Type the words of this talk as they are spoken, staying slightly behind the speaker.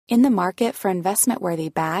In the market for investment-worthy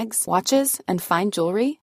bags, watches, and fine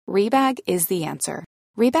jewelry, Rebag is the answer.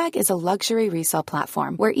 Rebag is a luxury resale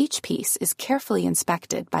platform where each piece is carefully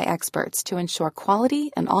inspected by experts to ensure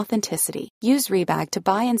quality and authenticity. Use Rebag to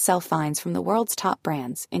buy and sell finds from the world's top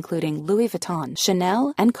brands, including Louis Vuitton,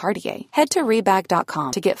 Chanel, and Cartier. Head to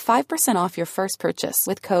Rebag.com to get 5% off your first purchase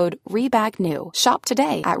with code REBAGNEW. Shop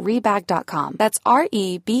today at Rebag.com. That's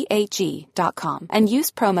REBAG.com. And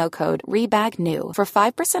use promo code REBAGNEW for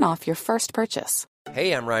 5% off your first purchase.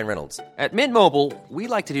 Hey, I'm Ryan Reynolds. At Mint Mobile, we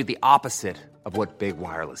like to do the opposite of what Big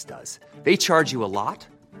Wireless does. They charge you a lot,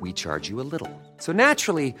 we charge you a little. So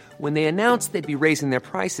naturally, when they announced they'd be raising their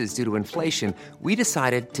prices due to inflation, we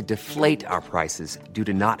decided to deflate our prices due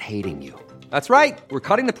to not hating you. That's right. We're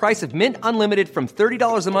cutting the price of Mint Unlimited from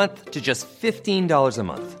 $30 a month to just $15 a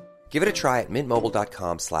month. Give it a try at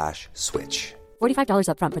mintmobile.com/switch. $45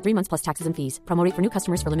 up front for 3 months plus taxes and fees. Promo rate for new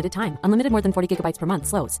customers for limited time. Unlimited more than 40 gigabytes per month.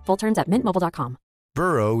 Slows full terms at mintmobile.com.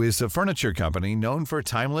 Burrow is a furniture company known for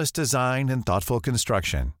timeless design and thoughtful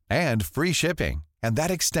construction and free shipping, and that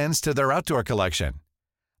extends to their outdoor collection.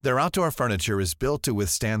 Their outdoor furniture is built to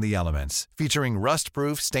withstand the elements, featuring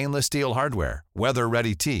rust-proof stainless steel hardware,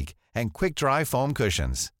 weather-ready teak, and quick-dry foam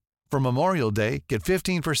cushions. For Memorial Day, get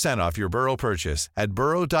 15% off your Burrow purchase at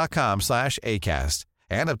burrow.com/acast,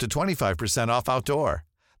 and up to 25% off outdoor.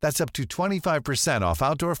 That's up to 25% off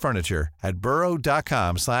outdoor furniture at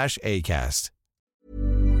burrow.com/acast.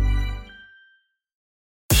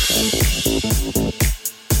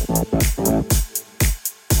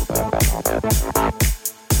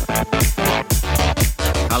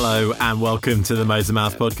 Hello and welcome to the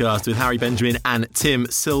Motormouth podcast with Harry Benjamin and Tim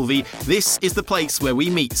Sylvie. This is the place where we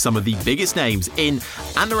meet some of the biggest names in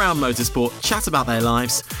and around motorsport, chat about their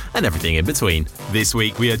lives and everything in between. This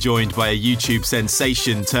week we are joined by a YouTube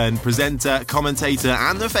sensation turned presenter, commentator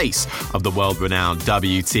and the face of the world-renowned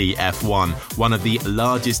WTF1, one of the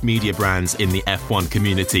largest media brands in the F1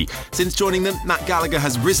 community. Since joining them, Matt Gallagher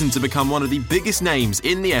has risen to become one of the biggest names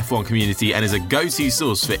in the F1 community and is a go-to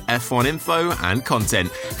source for F1 info and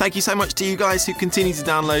content. Thank you so much to you guys who continue to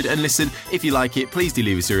download and listen. If you like it, please do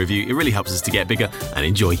leave us a review. It really helps us to get bigger, and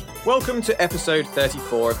enjoy. Welcome to episode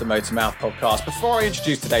 34 of the Motormouth podcast. Before I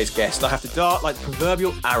introduce today's guest, I have to dart like the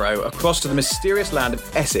proverbial arrow across to the mysterious land of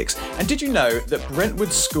Essex. And did you know that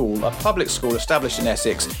Brentwood School, a public school established in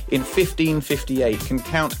Essex in 1558, can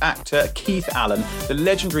count actor Keith Allen, the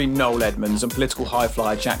legendary Noel Edmonds, and political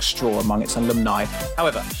high-flyer Jack Straw among its alumni?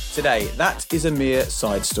 However, today, that is a mere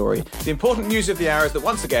side story. The important news of the hour is that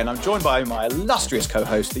once again, I'm joined by my illustrious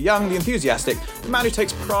co-host, the young, the enthusiastic, the man who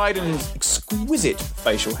takes pride in his exquisite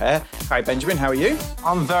facial hair. Harry Benjamin, how are you?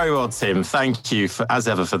 I'm very well, Tim. Thank you, as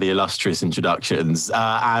ever, for the illustrious introductions.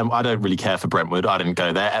 And I don't really care for Brentwood. I didn't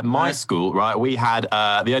go there. At my school, right, we had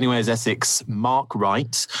The Only Way is Essex, Mark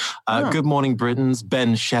Wright, Good Morning Britain's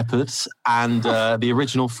Ben Shepherd, and the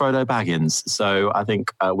original Frodo Baggins. So I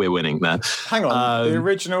think we're winning there. Hang on, the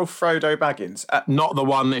original Frodo Baggins? Not the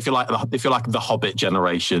one, if you like the Hobbit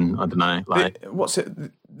generation. I don't know. What's it?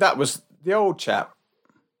 That was the old chap.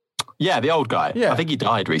 Yeah, the old guy. Yeah. I think he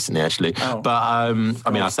died recently, actually. Oh. But, I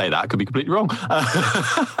mean, I say that. I could be completely wrong.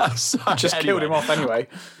 Killed him off anyway.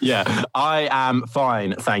 Yeah, I am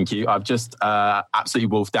fine, thank you. I've just absolutely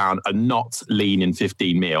wolfed down a not lean in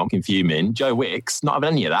 15 meal. I'm fuming. Joe Wicks, not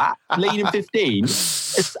having any of that. Lean in 15,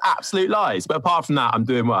 it's absolute lies. But apart from that, I'm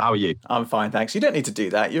doing well. How are you? I'm fine, thanks. You don't need to do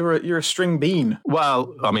that. You're a string bean.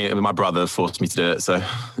 Well, I mean, my brother forced me to do it, so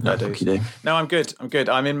no, thank you. No, I'm good.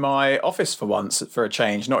 I'm in my office for once, for a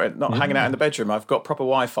change. Not hanging out in the bedroom. I've got proper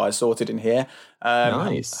Wi-Fi sorted in here.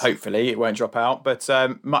 Nice. Hopefully it won't drop out, but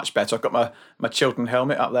much better. I've got my Chiltern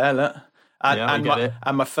helmet up there, look.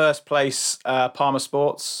 And my first place Palmer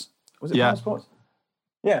Sports. Was it Palmer Sports?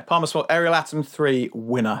 Yeah, Palmer Sports Aerial Atom 3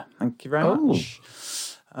 winner. Thank you very much.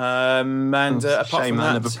 Apart shame from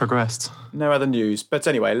that, never progressed. No other news. But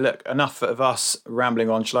anyway, look, enough of us rambling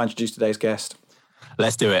on. Shall I introduce today's guest?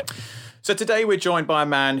 Let's do it. So today we're joined by a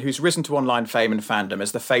man who's risen to online fame and fandom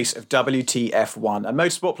as the face of WTF1, a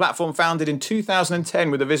motorsport platform founded in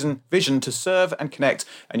 2010 with a vision to serve and connect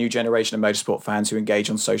a new generation of motorsport fans who engage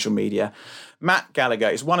on social media. Matt Gallagher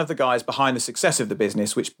is one of the guys behind the success of the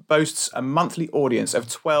business, which boasts a monthly audience of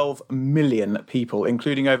 12 million people,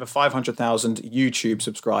 including over 500,000 YouTube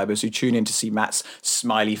subscribers who tune in to see Matt's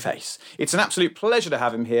smiley face. It's an absolute pleasure to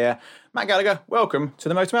have him here. Matt Gallagher, welcome to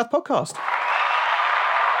the Motormouth podcast.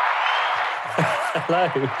 Hello.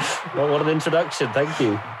 Well, what an introduction. Thank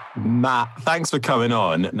you. Matt, thanks for coming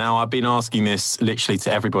on. Now, I've been asking this literally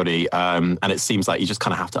to everybody, and it seems like you just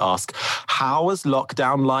kind of have to ask, how has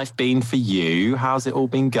lockdown life been for you? How's it all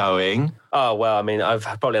been going? Oh, well, I mean, I've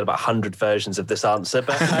probably had about 100 versions of this answer,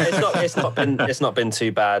 but it's not been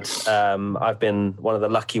too bad. I've been one of the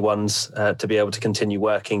lucky ones to be able to continue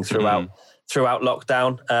working throughout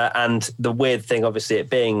lockdown. And the weird thing, obviously, it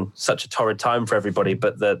being such a torrid time for everybody,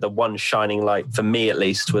 but the one shining light for me, at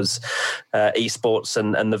least, was esports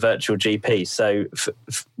and the virtual GP. So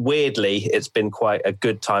weirdly, it's been quite a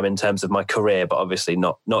good time in terms of my career, but obviously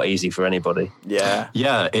not easy for anybody. Yeah,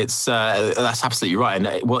 it's that's absolutely right. And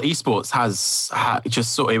esports has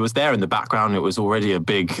just sort of, it was there in the background. It was already a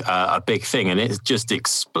big thing, and it's just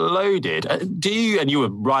exploded. And you were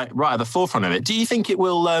right at the forefront of it. Do you think it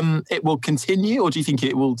will continue, or do you think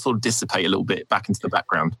it will sort of dissipate a little bit back into the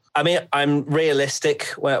background? I mean, I'm realistic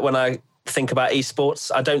when I think about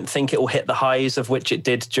esports. I don't think it will hit the highs of which it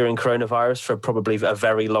did during coronavirus for probably a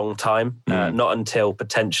very long time. Not until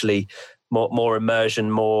potentially more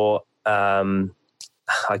immersion, more, I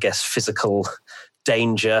guess, physical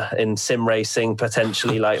danger in sim racing,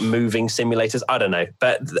 potentially like moving simulators. I don't know.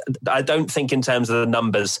 But I don't think in terms of the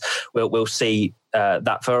numbers we'll see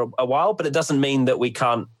that for a while, but it doesn't mean that we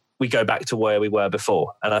go back to where we were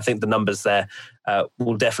before. And I think the numbers there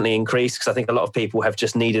will definitely increase, because I think a lot of people have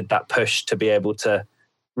just needed that push to be able to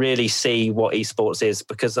really see what esports is,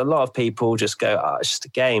 because a lot of people just go, oh, it's just a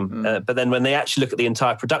game. But then when they actually look at the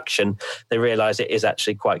entire production, they realise it is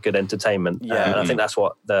actually quite good entertainment. And I think that's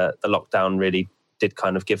what the lockdown really did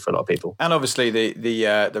kind of give for a lot of people. And obviously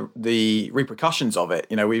the repercussions of it.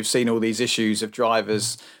 You know, we've seen all these issues of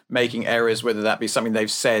drivers making errors, whether that be something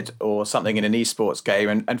they've said or something in an esports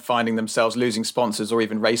game, and finding themselves losing sponsors or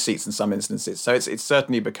even race seats in some instances. So it's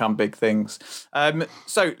certainly become big things.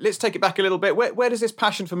 So let's take it back a little bit. Where does this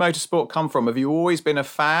passion for motorsport come from? Have you always been a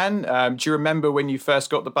fan? Do you remember when you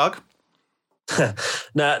first got the bug?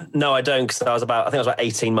 No, I don't, because I think I was about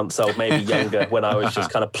 18 months old, maybe younger, when I was just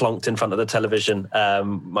kind of plonked in front of the television.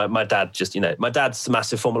 My dad my dad's a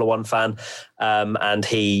massive Formula One fan, and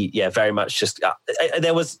he, very much just,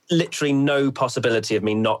 there was literally no possibility of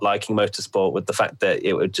me not liking motorsport, with the fact that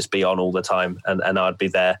it would just be on all the time, and I'd be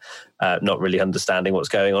there, not really understanding what's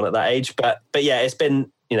going on at that age. But yeah, it's been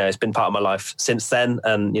part of my life since then.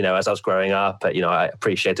 And, as I was growing up, I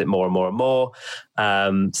appreciate it more and more and more.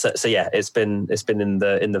 So yeah, it's been in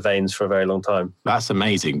the veins for a very long time. That's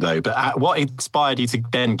amazing, though. But what inspired you to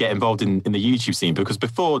then get involved in the YouTube scene? Because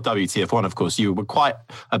before WTF1, of course, you were quite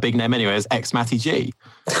a big name anyway as Matty G.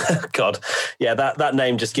 God, yeah, that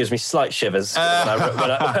name just gives me slight shivers when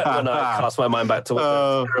I cast my mind back to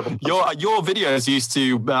your videos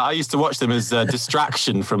I used to watch them as a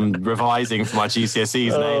distraction from revising for my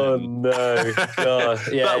GCSEs. Oh no, God,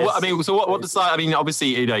 yeah. But what decided? I mean, obviously,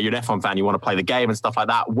 you're an F1 fan. You want to play the game and stuff like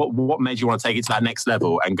that. What made you want to take it to that next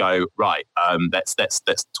level and go, right? Let's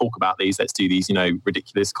talk about these. Let's do these,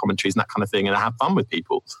 ridiculous commentaries and that kind of thing, and have fun with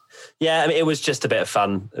people. Yeah, I mean, it was just a bit of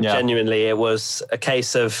fun. Yeah. Genuinely, it was a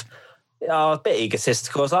case of a bit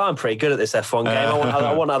egotistical. I'm pretty good at this F1 game.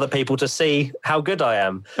 I want other people to see how good I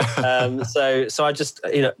am. So I just,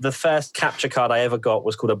 the first capture card I ever got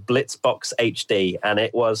was called a Blitzbox HD, and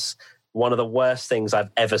it was one of the worst things I've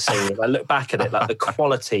ever seen. If I look back at it, like the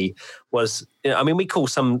quality was, we call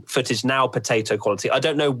some footage now potato quality. I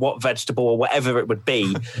don't know what vegetable or whatever it would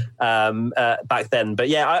be back then. But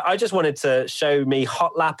yeah, I just wanted to show me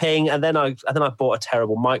hot lapping, and then I bought a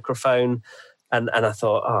terrible microphone, and I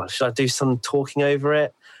thought, should I do some talking over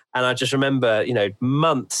it? And I just remember,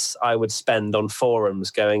 months I would spend on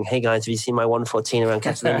forums going, hey guys, have you seen my 114 around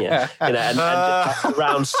Catalonia? And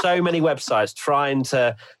around so many websites trying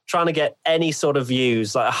to get any sort of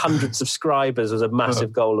views, like 100 subscribers was a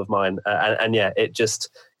massive goal of mine. And yeah, it just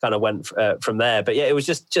kind of went from there. But yeah, it was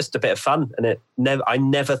just a bit of fun, and I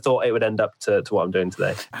never thought it would end up to what I'm doing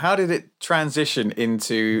today. How did it transition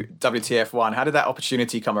into WTF1? How did that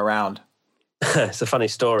opportunity come around? It's a funny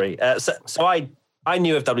story. So I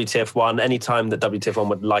knew of WTF1. Anytime that WTF1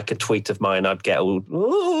 would like a tweet of mine, I'd get all,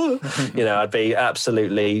 I'd be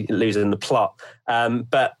absolutely losing the plot.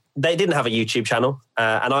 But they didn't have a YouTube channel.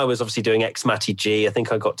 And I was obviously doing Matty G. I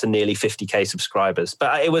think I got to nearly 50k subscribers.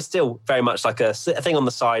 But it was still very much like a thing on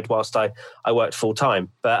the side whilst I worked full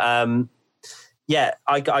time. But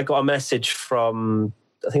I got a message from,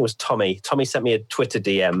 I think it was Tommy. Tommy sent me a Twitter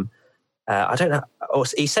DM. I don't know. Or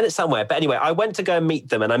he sent it somewhere. But anyway, I went to go and meet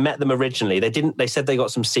them, and I met them originally. They said they got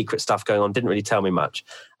some secret stuff going on, didn't really tell me much.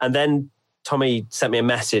 And then Tommy sent me a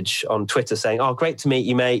message on Twitter saying, oh, great to meet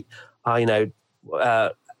you, mate. Can we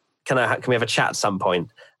have a chat at some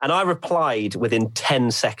point? And I replied within 10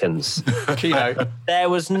 seconds. Keynote. There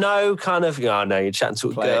was no kind of, no, you're chatting to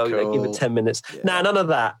a girl, cool. give it 10 minutes. Yeah. No, none of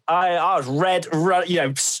that. I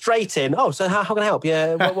was straight in. Oh, so how can I help?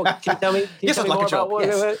 Yeah, what can you tell me? Yes, I'd like a job.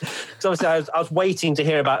 Yes. So obviously I was waiting to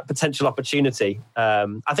hear about potential opportunity.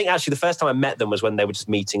 I think actually the first time I met them was when they were just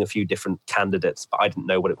meeting a few different candidates, but I didn't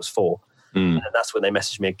know what it was for. And that's when they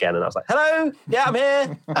messaged me again, and I was like, "Hello, yeah, I'm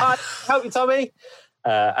here. Hi, help you, Tommy."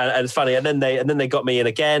 And it's funny, and then they got me in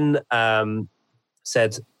again.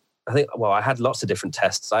 Said, I had lots of different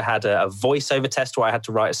tests. I had a voiceover test where I had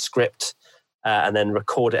to write a script and then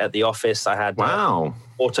record it at the office. I had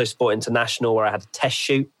Autosport International where I had a test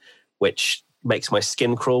shoot, which makes my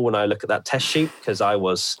skin crawl when I look at that test shoot because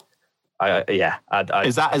is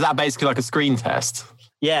that basically like a screen test?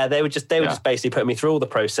 Yeah, they would just basically put me through all the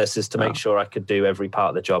processes to make sure I could do every part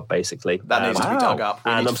of the job, basically. That needs to be dug up.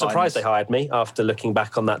 And I'm surprised they hired me after looking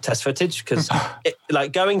back on that test footage because,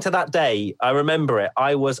 going to that day, I remember it.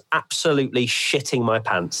 I was absolutely shitting my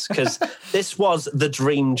pants because this was the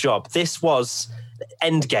dream job. This was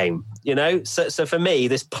end game, So for me,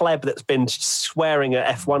 this pleb that's been swearing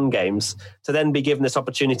at F1 games to then be given this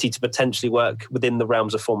opportunity to potentially work within the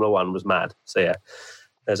realms of Formula One was mad. So yeah.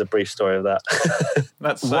 There's a brief story of that.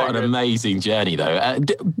 That's so what an amazing journey, though.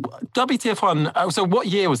 WTF1, so what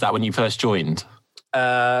year was that when you first joined?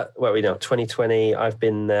 2020. I've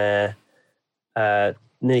been there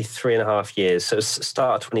nearly 3.5 years. So it was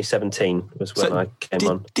start of 2017 was when I came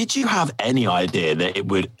on. Did you have any idea that it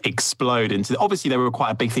would explode into... Obviously, they were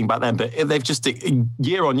quite a big thing back then, but they've just,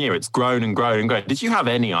 year on year, it's grown and grown and grown. Did you have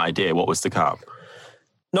any idea what was to come?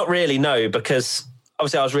 Not really, no, because...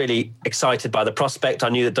 Obviously, I was really excited by the prospect. I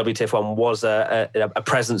knew that WTF1 was a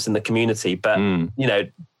presence in the community, but,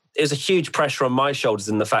 it was a huge pressure on my shoulders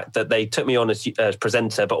in the fact that they took me on as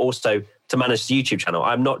presenter, but also to manage the YouTube channel.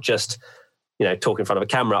 I'm not just, talking in front of a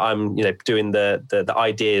camera. I'm, doing the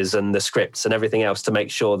ideas and the scripts and everything else to make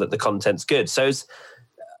sure that the content's good. So it's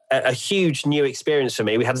a huge new experience for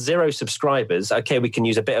me. We had 0 subscribers. Okay, we can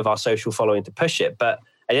use a bit of our social following to push it, but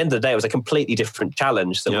at the end of the day, it was a completely different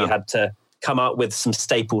challenge that we had to come up with some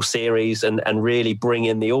staple series and really bring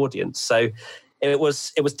in the audience. So it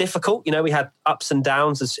was difficult. We had ups and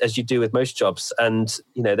downs as you do with most jobs. And,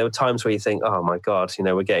 there were times where you think, oh my God,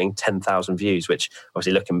 we're getting 10,000 views, which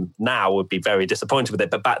obviously looking now would be very disappointed with it.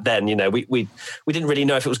 But back then, we didn't really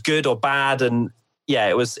know if it was good or bad. And yeah,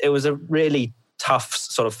 it was a really tough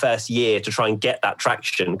sort of first year to try and get that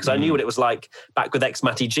traction because I knew what it was like back with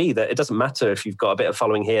Matty G, that it doesn't matter if you've got a bit of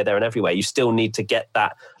following here, there and everywhere. You still need to get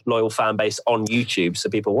that loyal fan base on YouTube so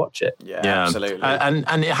people watch it. Yeah. Absolutely.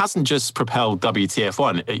 And it hasn't just propelled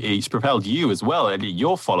WTF1, it's propelled you as well.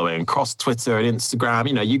 You're following across Twitter and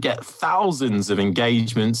Instagram. You get thousands of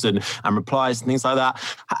engagements and replies and things like that.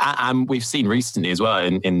 And we've seen recently as well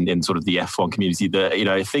in sort of the F1 community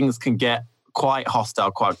that, things can get quite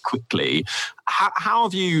hostile quite quickly. How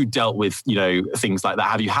have you dealt with, things like that?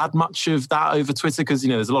 Have you had much of that over Twitter? Because,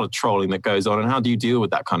 there's a lot of trolling that goes on. And how do you deal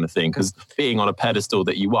with that kind of thing? Because being on a pedestal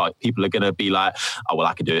that you are, people are going to be like, oh, well,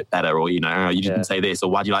 I could do it better. Or, you didn't say this.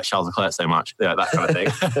 Or why do you like Charles Leclerc so much? That kind of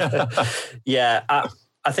thing. Yeah,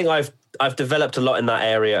 I think I've developed a lot in that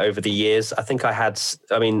area over the years. I think I had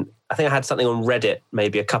something on Reddit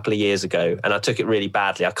maybe a couple of years ago, and I took it really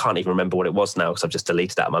badly. I can't even remember what it was now because I've just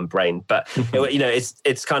deleted it out of my brain. But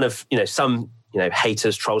it's kind of some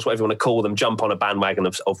haters, trolls, whatever you want to call them, jump on a bandwagon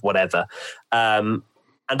of whatever. And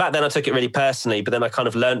back then I took it really personally, but then I kind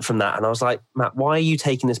of learned from that, and I was like, Matt, why are you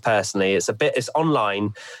taking this personally? It's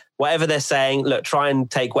online. Whatever they're saying, look, try and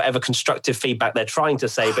take whatever constructive feedback they're trying to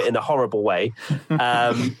say, but in a horrible way.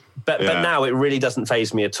 But now it really doesn't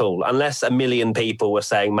faze me at all. Unless 1 million people were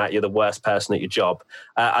saying, Matt, you're the worst person at your job.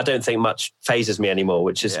 I don't think much phases me anymore,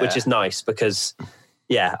 which is nice because,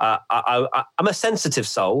 I'm a sensitive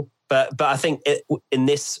soul. But I think in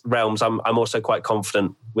this realms, I'm also quite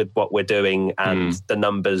confident with what we're doing, and the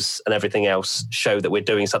numbers and everything else show that we're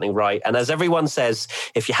doing something right. And as everyone says,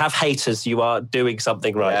 if you have haters, you are doing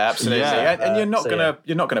something right. Yeah, absolutely. Yeah. And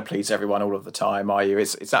you're not gonna please everyone all of the time, are you?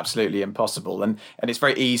 It's absolutely impossible. And it's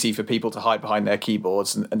very easy for people to hide behind their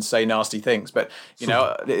keyboards and say nasty things. But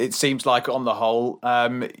it seems like on the whole,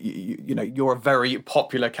 you're a very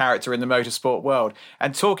popular character in the motorsport world.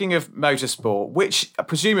 And talking of motorsport, which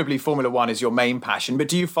presumably Formula One is your main passion, but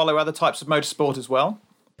do you follow other types of motorsport as well?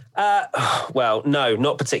 Well, no,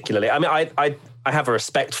 not particularly. I mean, I have a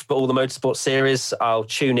respect for all the motorsport series. I'll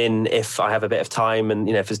tune in if I have a bit of time and,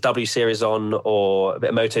 if there's W Series on or a bit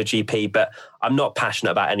of MotoGP, but I'm not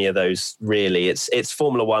passionate about any of those, really. It's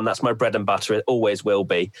Formula One. That's my bread and butter. It always will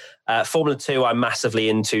be. Formula 2, I'm massively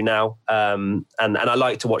into now. And I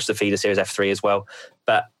like to watch the feeder series F3 as well.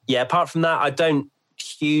 But yeah, apart from that, I don't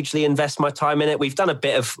hugely invest my time in it. We've done a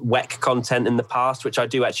bit of WEC content in the past, which I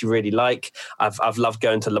do actually really like. I've loved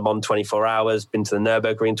going to Le Mans 24 hours, been to the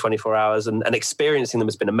Nürburgring 24 hours, and experiencing them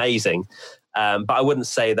has been amazing. But I wouldn't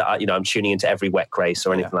say that I'm tuning into every WEC race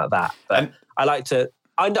or anything like that. But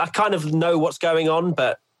I kind of know what's going on,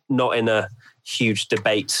 but not in a huge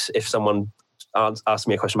debate. If someone ask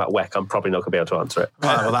me a question about WEC, I'm probably not going to be able to answer it.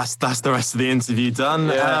 Right, well, that's the rest of the interview done.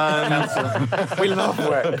 Yeah. We love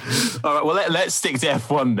WEC. All right, well, let's stick to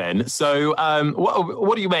F1 then. So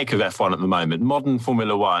what do you make of F1 at the moment? Modern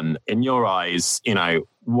Formula One, in your eyes,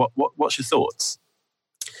 what's your thoughts?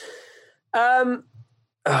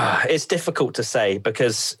 It's difficult to say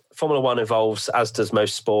because Formula One evolves, as does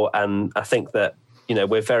most sport. And I think that,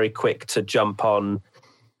 we're very quick to jump on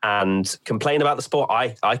and complain about the sport.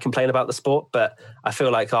 I complain about the sport, but I feel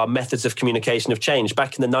like our methods of communication have changed.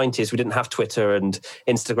 Back in the 90s, we didn't have Twitter and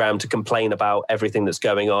Instagram to complain about everything that's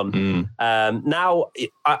going on. Now,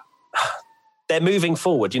 they're moving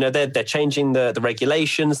forward. They're changing the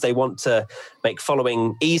regulations. They want to make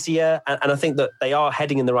following easier. And I think that they are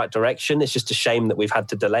heading in the right direction. It's just a shame that we've had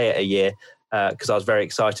to delay it a year because I was very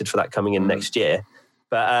excited for that coming in next year.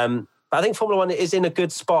 But I think Formula One is in a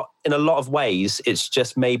good spot in a lot of ways. It's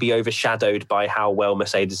just maybe overshadowed by how well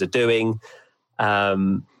Mercedes are doing.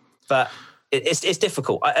 But it's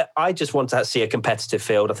difficult. I just want to see a competitive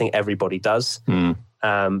field. I think everybody does.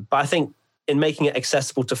 But I think in making it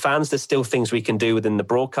accessible to fans, there's still things we can do within the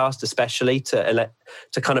broadcast, especially to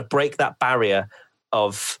kind of break that barrier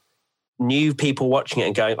of new people watching it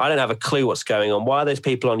and going, I don't have a clue what's going on. Why are those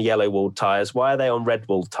people on yellow wall tyres? Why are they on red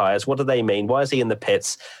wall tyres? What do they mean? Why is he in the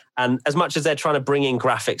pits? And as much as they're trying to bring in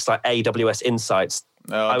graphics like AWS Insights,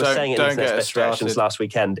 I was saying it in the specifications last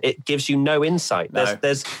weekend, it gives you no insight.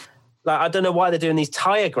 There's I don't know why they're doing these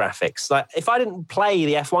tyre graphics. Like, if I didn't play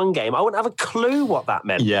the F1 game, I wouldn't have a clue what that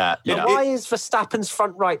meant. Yeah. Why is Verstappen's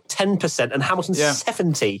front right 10% and Hamilton's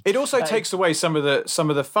 70%? It also takes away some of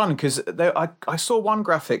the fun because I saw one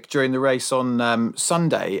graphic during the race on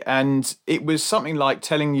Sunday, and it was something like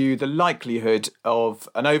telling you the likelihood of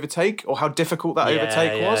an overtake or how difficult that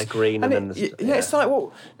overtake was. Green and it's like,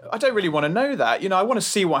 well, I don't really want to know that. I want to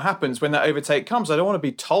see what happens when that overtake comes. I don't want to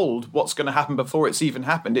be told what's going to happen before it's even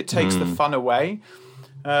happened. It takes the fun away.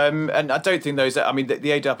 And I don't think the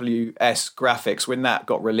AWS graphics, when that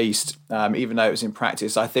got released, even though it was in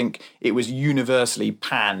practice, I think it was universally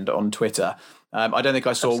panned on Twitter. I don't think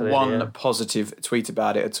I saw one positive tweet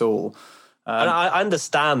about it at all. And I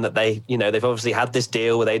understand that they've obviously had this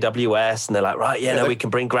deal with AWS and they're like, right, we can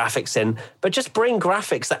bring graphics in, but just bring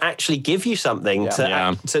graphics that actually give you something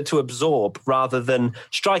to absorb rather than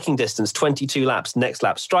striking distance, 22 laps, next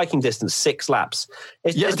lap, striking distance, 6 laps.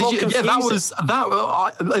 It's that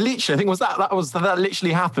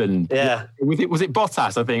literally happened. Yeah. Was it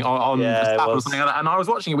Bottas, I think, on Verstappen or something like that? And I was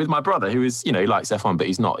watching it with my brother who is, he likes F1, but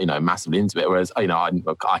he's not, massively into it. Whereas, I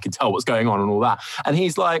can tell what's going on and all that. And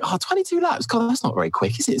he's like, 22 laps. God, that's not very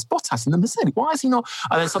quick, is it? It's Bottas in the Mercedes. Why is he not?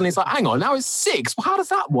 And then suddenly it's like, hang on, now it's 6. Well, how does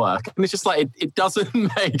that work? And it's just like it doesn't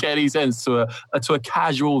make any sense to a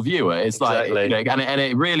casual viewer. It's exactly. Like, and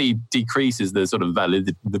it really decreases the sort of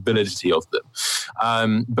the validity of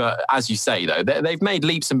them. But as you say, though, they've made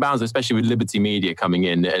leaps and bounds, especially with Liberty Media coming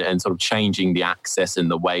in and sort of changing the access and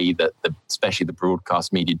the way that especially the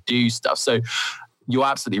broadcast media do stuff. So you're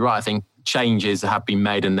absolutely right. I think changes have been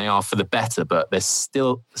made and they are for the better, but there's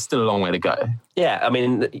still a long way to go. Yeah, I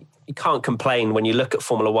mean, you can't complain when you look at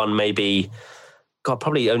Formula One,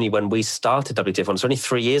 probably only when we started WTF1, so only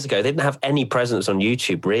 3 years ago, they didn't have any presence on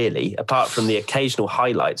YouTube, really, apart from the occasional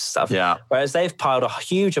highlights stuff. Yeah. Whereas they've piled a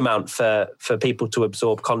huge amount for people to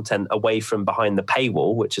absorb content away from behind the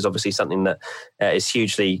paywall, which is obviously something that is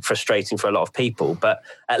hugely frustrating for a lot of people. But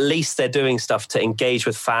at least they're doing stuff to engage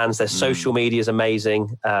with fans. Their social media is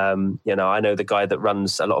amazing. I know the guy that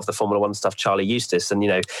runs a lot of the Formula One stuff, Charlie Eustace,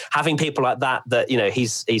 and, having people like that,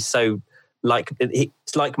 he's so...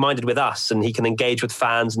 he's like-minded with us and he can engage with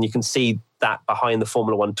fans and you can see that behind the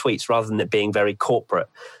Formula One tweets rather than it being very corporate.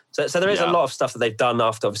 So there is a lot of stuff that they've done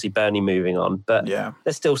after obviously Bernie moving on, but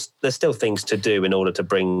there's still things to do in order to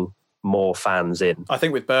bring more fans in. I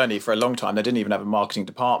think with Bernie for a long time they didn't even have a marketing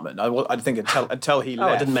department. I think until he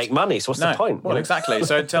left. It didn't make money, so what's the point? Well, exactly.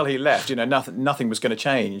 So until he left, nothing was going to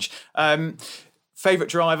change. Favourite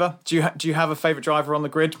driver? Do you have a favourite driver on the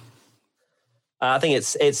grid? I think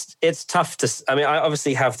it's tough to. I mean, I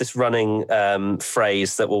obviously have this running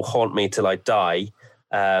phrase that will haunt me till I die,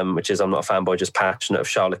 which is I'm not a fanboy, just passionate of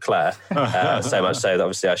Charles Leclerc. So much so that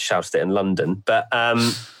obviously I shouted it in London. But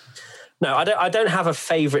no, I don't have a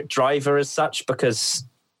favourite driver as such, because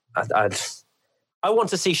I want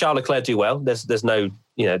to see Charles Leclerc do well. There's no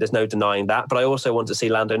denying that. But I also want to see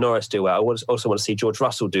Lando Norris do well. I also want to see George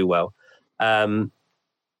Russell do well.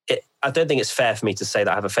 I don't think it's fair for me to say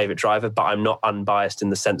that I have a favourite driver, but I'm not unbiased in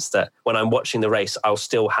the sense that when I'm watching the race, I'll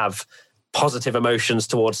still have positive emotions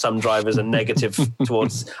towards some drivers and negative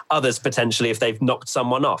towards others, potentially, if they've knocked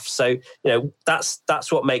someone off. So,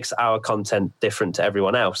 that's what makes our content different to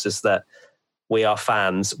everyone else, is that we are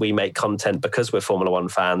fans. We make content because we're Formula One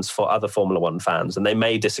fans for other Formula One fans. And they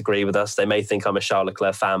may disagree with us. They may think I'm a Charles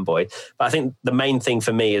Leclerc fanboy. But I think the main thing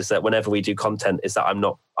for me is that whenever we do content is that I'm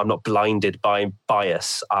not blinded by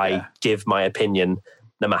bias. I give my opinion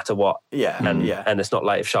no matter what. And it's not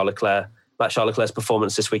like Charles Leclerc's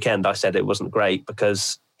performance this weekend, I said it wasn't great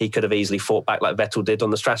because he could have easily fought back like Vettel did on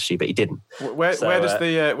the strategy, but he didn't. Where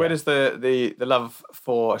does the love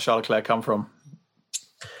for Charles Leclerc come from?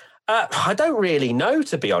 I don't really know,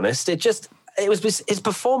 to be honest. It was his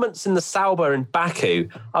performance in the Sauber in Baku.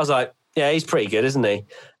 I was like, yeah, he's pretty good, isn't he?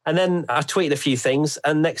 And then I tweeted a few things,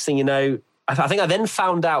 and next thing you know, I think I then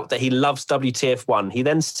found out that he loves WTF1. He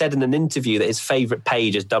then said in an interview that his favourite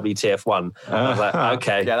page is WTF1. I was like,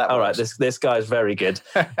 okay, all right, this guy's very good.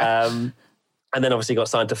 And then obviously got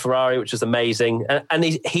signed to Ferrari, which was amazing. And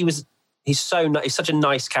he's such a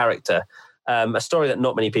nice character. A story that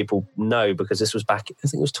not many people know, because this was back, I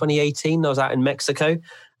think it was 2018. I was out in Mexico,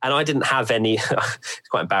 and I didn't have any. It's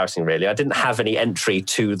quite embarrassing, really. I didn't have any entry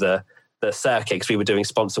to the circuit because we were doing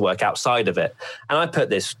sponsor work outside of it. And I put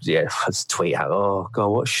this tweet out, oh God,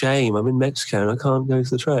 what a shame. I'm in Mexico and I can't go to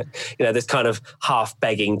the track. This kind of half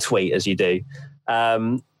begging tweet as you do.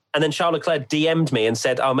 And then Charles Leclerc DM'd me and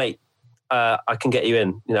said, oh mate, I can get you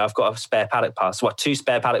in. I've got a spare paddock pass. 2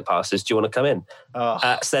 spare paddock passes. Do you want to come in?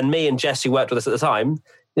 So then me and Jess, who worked with us at the time,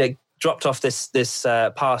 dropped off this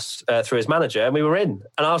pass through his manager, and we were in.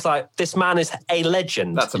 And I was like, this man is a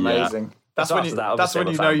legend. That's amazing. Yeah. That's when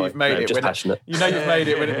you know you've made it. You've made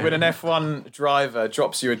it when an F1 driver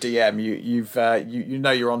drops you a DM. You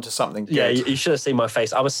know you're onto something good. Yeah, you should have seen my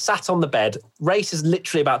face. I was sat on the bed. Race is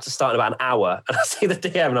literally about to start in about an hour, and I see the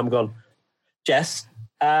DM, and I'm gone, Jess,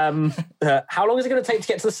 how long is it going to take to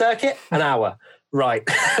get to the circuit? An hour. Right,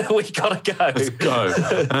 we gotta go. Let's go.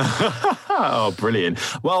 Oh, brilliant.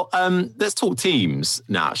 Well, let's talk teams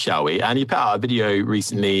now, shall we? And you put out a video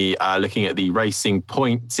recently looking at the Racing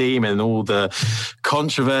Point team and all the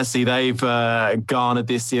controversy they've garnered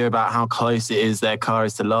this year about how close it is their car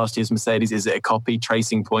is to last year's Mercedes. Is it a copy?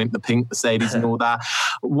 Racing Point, the pink Mercedes, and all that.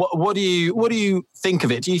 What do you think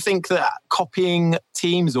of it? Do you think that copying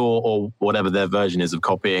teams or whatever their version is of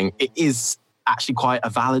copying, it is actually quite a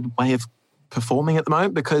valid way of performing at the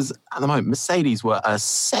moment? Because at the moment Mercedes were a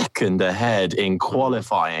second ahead in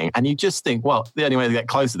qualifying, and you just think, well, the only way to get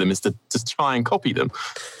close to them is to just try and copy them.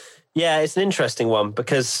 Yeah, it's an interesting one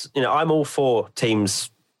because I'm all for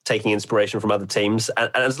teams taking inspiration from other teams, and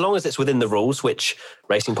as long as it's within the rules, which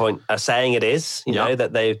Racing Point are saying it is, know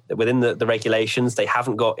that they within the regulations, they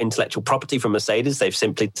haven't got intellectual property from Mercedes. They've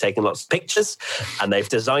simply taken lots of pictures and they've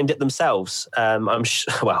designed it themselves.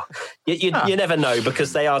 You never know,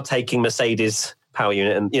 because they are taking Mercedes power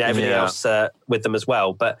unit and everything else with them as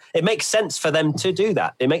well. But it makes sense for them to do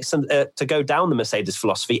that. It makes them to go down the Mercedes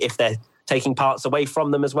philosophy if they're taking parts away from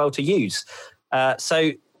them as well to use.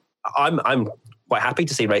 So I'm quite happy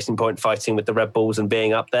to see Racing Point fighting with the Red Bulls and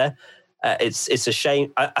being up there. It's a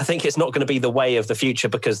shame. I think it's not going to be the way of the future,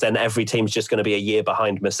 because then every team's just going to be a year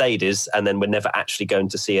behind Mercedes, and then we're never actually going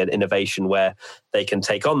to see an innovation where they can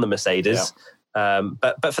take on the Mercedes. Yeah.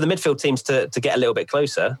 But for the midfield teams to get a little bit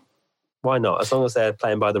closer, why not? As long as they're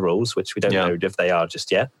playing by the rules, which we don't know if they are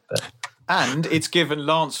just yet. But. And it's given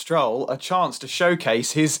Lance Stroll a chance to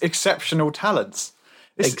showcase his exceptional talents.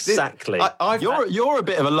 Exactly. You're a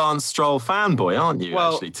bit of a Lance Stroll fanboy, aren't you?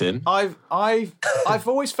 Well, actually, Tim. I've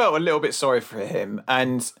always felt a little bit sorry for him,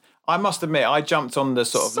 and I must admit I jumped on the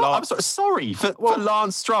sort of. I'm sorry for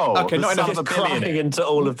Lance Stroll. Okay, not enough of crying into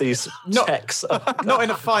all of these checks. Not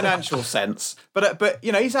in a financial sense, but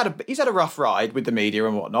he's had a rough ride with the media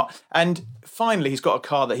and whatnot, and finally he's got a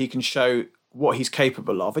car that he can show what he's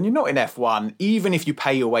capable of. And you're not in F1, even if you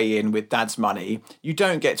pay your way in with dad's money, you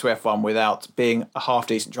don't get to F1 without being a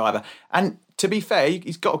half-decent driver. And to be fair,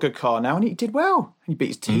 he's got a good car now, and he did well. He beat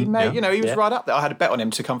his teammate. He was right up there. I had a bet on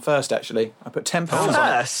him to come first, actually. I put £10 on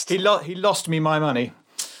it. He lost me my money.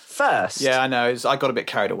 first. Yeah, I know. I got a bit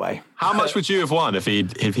carried away. How much would you have won if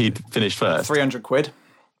he'd finished first? 300 quid.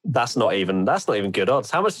 That's not even good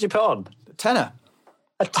odds. How much did you put on? Tenner.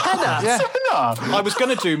 A tenner? Yeah. I was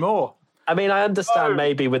going to do more. I mean, I understand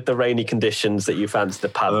maybe with the rainy conditions that you fancied the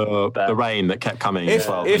pub. The rain that kept coming If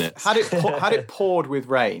 12 minutes. Had it poured with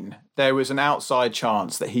rain, there was an outside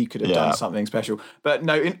chance that he could have done something special. But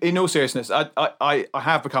no, in all seriousness, I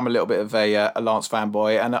have become a little bit of a Lance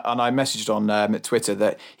fanboy, and I messaged on Twitter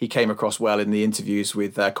that he came across well in the interviews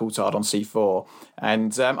with Coulthard on C4,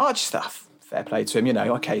 and fair play to him. You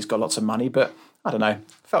know, okay, he's got lots of money, but I don't know,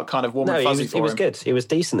 felt kind of warm and fuzzy for him. He was good. He was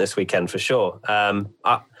decent this weekend for sure.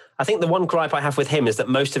 I think the one gripe I have with him is that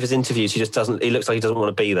most of his interviews, he looks like he doesn't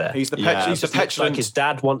want to be there. He's the petulant. Like his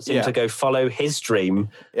dad wants him to go follow his dream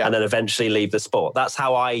and then eventually leave the sport. That's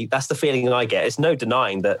the feeling I get. It's no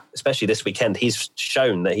denying that, especially this weekend, he's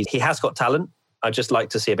shown that he has got talent. I'd just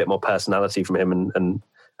like to see a bit more personality from him and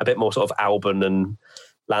a bit more sort of Albon and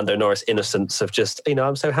Lando Norris innocence of just,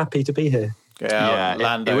 I'm so happy to be here. Yeah,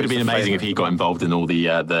 it would have been amazing if he got involved in all the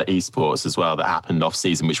esports as well that happened off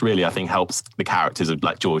season, which really I think helps the characters of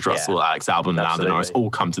like George Russell, Alex Albon, and Lando Norris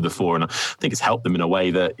all come to the fore, and I think it's helped them in a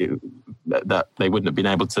way that they wouldn't have been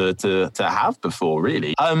able to have before.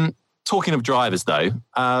 Really. Talking of drivers, though.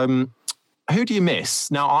 Who do you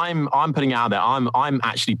miss? Now, I'm putting it out there. I'm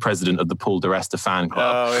actually president of the Paul di Resta fan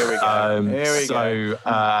club. Oh, here we go.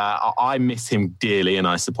 I miss him dearly, and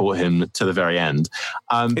I support him to the very end.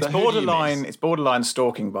 It's borderline. It's borderline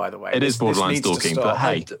stalking, by the way. It is borderline stalking, but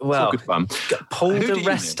hey, it's all good fun. Paul di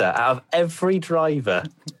Resta out of every driver.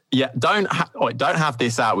 Yeah, don't have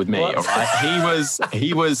this out with me. What? All right,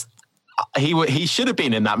 he was. He should have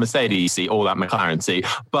been in that Mercedes seat or that McLaren seat,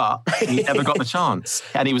 but he never got the chance.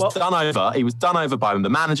 And he was done over. He was done over by the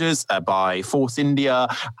managers, by Force India,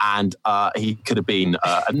 and he could have been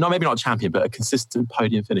maybe not a champion, but a consistent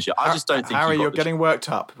podium finisher. I just don't think. Harry, you're getting worked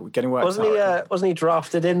up. Wasn't he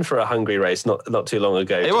drafted in for a Hungary race not too long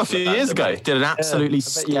ago? It was a few years ago. Did an absolutely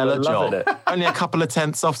stellar job. Only a couple of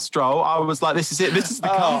tenths off Stroll. I was like, this is it. This is the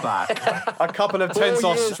comeback. A couple of tenths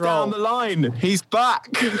off Stroll down the line. He's back.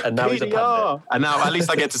 And now he's a pundit. And now at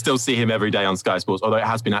least I get to still see him every day on Sky Sports, although it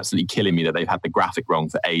has been absolutely killing me that they've had the graphic wrong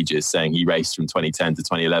for ages, saying he raced from 2010 to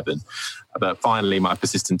 2011. But finally, my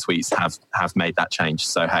persistent tweets have made that change.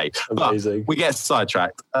 So, hey. But we get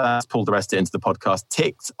sidetracked. Paul di Resta into the podcast.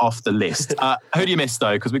 Ticked off the list. Who do you miss,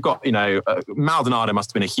 though? Because we've got, Maldonado must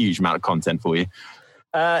have been a huge amount of content for you.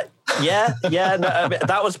 That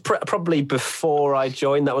was probably before I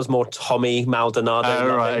joined. That was more Tommy Maldonado.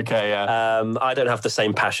 Oh, right, okay, yeah. I don't have the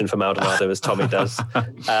same passion for Maldonado as Tommy does.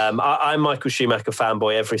 I'm Michael Schumacher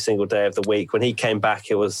fanboy every single day of the week. When he came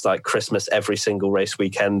back, it was like Christmas every single race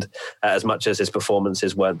weekend, as much as his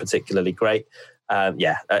performances weren't particularly great. There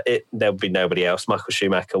would be nobody else. Michael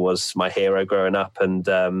Schumacher was my hero growing up, and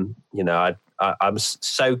I'm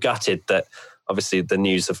so gutted that obviously the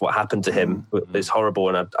news of what happened to him is horrible,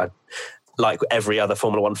 and I like every other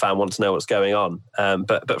Formula One fan, want to know what's going on.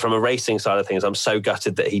 But from a racing side of things, I'm so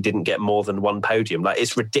gutted that he didn't get more than one podium. Like,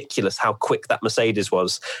 it's ridiculous how quick that Mercedes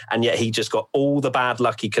was, and yet he just got all the bad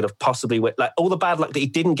luck he could have possibly, like all the bad luck that he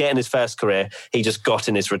didn't get in his first career, he just got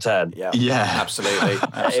in his return. Yeah, absolutely.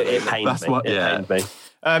 It pained me. Pained me.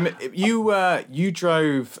 You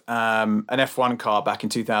drove an F1 car back in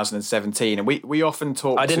 2017, and we often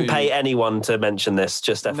talk. I didn't pay anyone to mention this.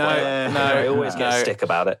 Just FYI. No, I always get a stick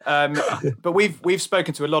about it. But we've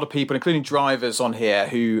spoken to a lot of people, including drivers on here,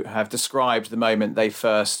 who have described the moment they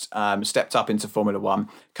first stepped up into Formula One,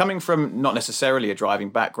 coming from not necessarily a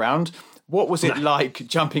driving background. What was it like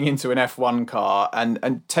jumping into an F1 car,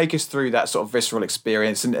 and take us through that sort of visceral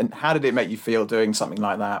experience, and how did it make you feel doing something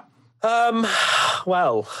like that?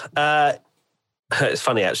 It's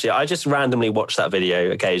funny, actually. I just randomly watch that video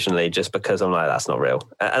occasionally just because I'm like, that's not real.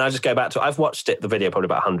 And I just go back to it. I've watched the video probably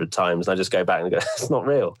about 100 times, and I just go back and go, it's not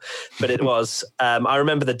real. But it was. I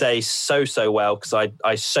remember the day so well because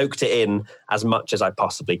I soaked it in as much as I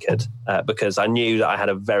possibly could because I knew that I had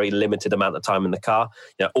a very limited amount of time in the car.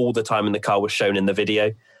 All the time in the car was shown in the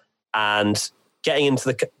video. And getting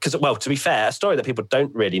into because to be fair, a story that people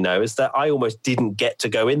don't really know is that I almost didn't get to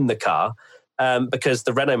go in the car because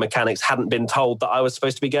the Renault mechanics hadn't been told that I was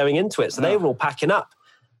supposed to be going into it. So they were all packing up.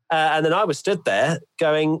 And then I was stood there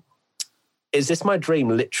going, is this my dream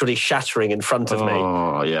literally shattering in front of me?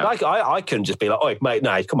 Oh, yeah. Like, I couldn't just be like, oh, mate,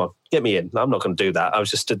 no, come on, get me in. I'm not going to do that. I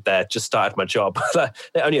was just stood there, just started my job.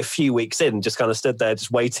 Only a few weeks in, just kind of stood there,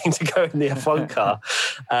 just waiting to go in the F1 car.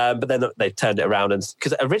 But then they turned it around, and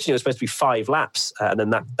because originally it was supposed to be 5 laps, and then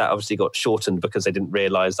that obviously got shortened because they didn't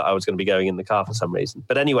realise that I was going to be going in the car for some reason.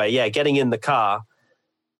 But anyway, getting in the car,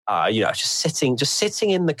 just sitting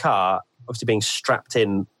in the car, obviously being strapped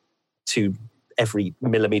in to every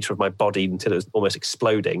millimetre of my body until it was almost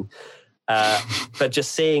exploding. But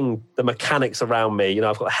just seeing the mechanics around me,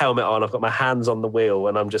 I've got a helmet on, I've got my hands on the wheel,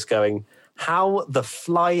 and I'm just going, how the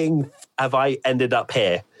flying have I ended up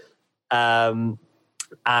here? And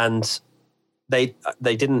they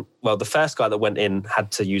didn't, well, the first guy that went in had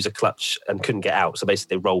to use a clutch and couldn't get out. So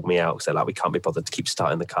basically they rolled me out because they're like, we can't be bothered to keep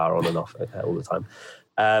starting the car on and off all the time.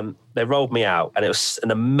 They rolled me out, and it was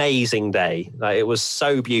an amazing day. Like, it was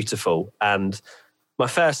so beautiful. And my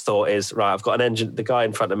first thought is, right, I've got an engine, the guy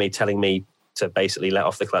in front of me telling me to basically let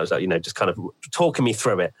off the clutch, just kind of talking me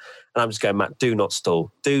through it. And I'm just going, Matt, do not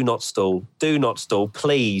stall,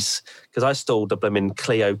 please. Because I stalled a blooming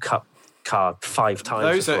Clio Cup car 5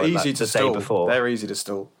 times. Those are easy to stall. Before. They're easy to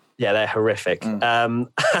stall. Yeah, they're horrific. And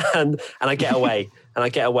I get away.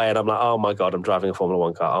 And I'm like, oh my God, I'm driving a Formula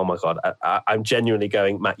 1 car. Oh my God. I'm genuinely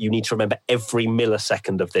going, Matt, you need to remember every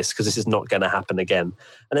millisecond of this because this is not going to happen again.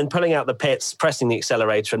 And then pulling out the pits, pressing the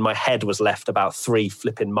accelerator, and my head was left about 3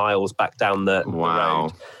 flipping miles back down the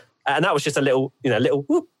road. And that was just a little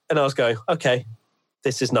whoop. And I was going, okay,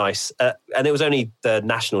 this is nice. And it was only the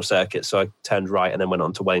national circuit. So I turned right and then went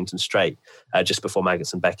on to Wellington Straight just before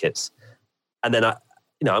Maggots and Beckett's. And then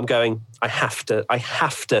I'm going, I have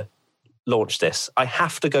to launch this. I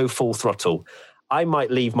have to go full throttle. I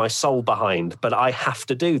might leave my soul behind, but I have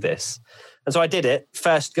to do this. And so I did it.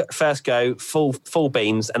 First go, full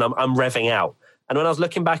beans, and I'm revving out. And when I was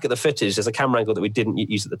looking back at the footage, there's a camera angle that we didn't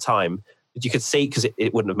use at the time, that you could see because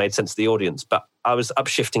it wouldn't have made sense to the audience. But I was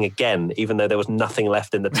upshifting again, even though there was nothing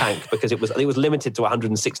left in the tank because it was limited to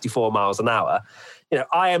 164 miles an hour.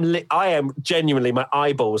 I am genuinely, my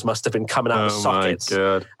eyeballs must have been coming out of sockets.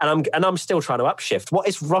 And I'm still trying to upshift. What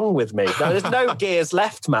is wrong with me? No, there's no gears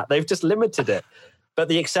left, Matt. They've just limited it. But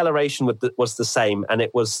the acceleration was the same, and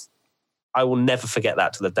it was. I will never forget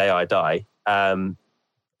that to the day I die.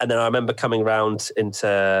 And then I remember coming round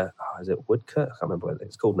into, is it Woodcote? I can't remember what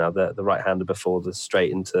it's called now. The right-hander before the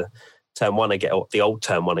straight into turn 1 again, or the old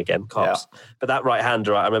turn 1 again, cops. Yeah. But that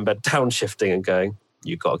right-hander, I remember downshifting and going,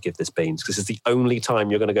 you've got to give this beans because it's the only time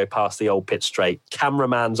you're going to go past the old pit straight.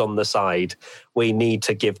 Cameraman's on the side. We need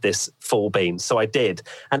to give this full beans. So I did.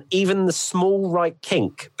 And even the small right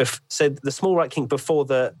kink, before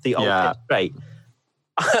the old pit straight,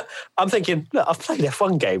 I'm thinking, look, I've played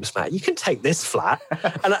F1 games, Matt. You can take this flat.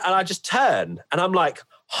 and I just turn and I'm like,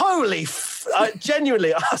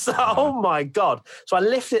 genuinely, I was like, oh my God. So I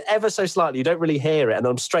lift it ever so slightly. You don't really hear it. And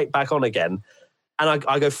then I'm straight back on again. And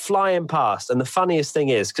I go flying past. And the funniest thing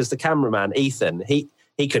is, because the cameraman, Ethan, he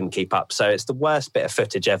couldn't keep up. So it's the worst bit of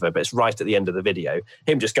footage ever, but it's right at the end of the video.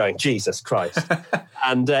 Him just going, Jesus Christ.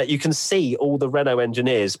 And you can see all the Renault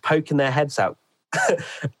engineers poking their heads out,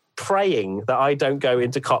 praying that I don't go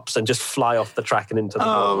into cops and just fly off the track and into the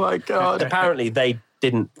wall. Oh my God. Apparently they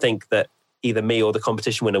didn't think that either me or the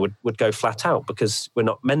competition winner would go flat out because we're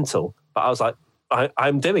not mental. But I was like,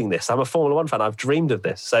 I'm doing this. I'm a Formula 1 fan. I've dreamed of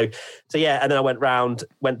this. So yeah. And then I went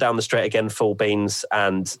down the straight again, full beans.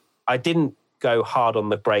 And I didn't go hard on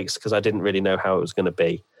the brakes because I didn't really know how it was going to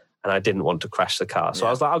be. And I didn't want to crash the car. So I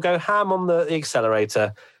was like, I'll go ham on the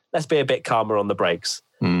accelerator. Let's be a bit calmer on the brakes.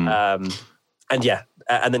 And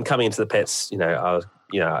then coming into the pits, I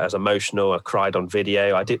was emotional. I cried on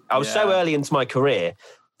video. I was so early into my career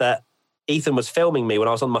that Ethan was filming me when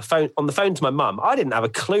I was on the phone to my mum. I didn't have a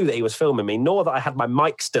clue that he was filming me, nor that I had my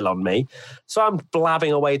mic still on me. So I'm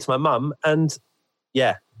blabbing away to my mum, and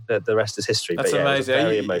the rest is history. That's amazing.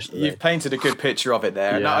 Very emotional. You've painted a good picture of it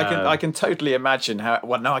there. Yeah. No, I can totally imagine how.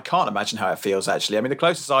 Well, no, I can't imagine how it feels. Actually, I mean, the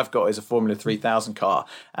closest I've got is a Formula 3000 car,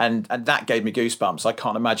 and that gave me goosebumps. I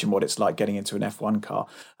can't imagine what it's like getting into an F1 car.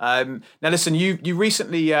 Now, listen, you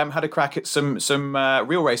recently had a crack at some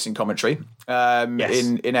real racing commentary in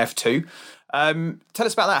F2. Tell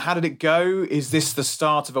us about that. How did it go? Is this the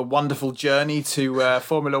start of a wonderful journey to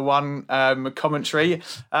Formula 1 commentary?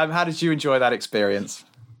 How did you enjoy that experience?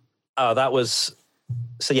 Oh, that was...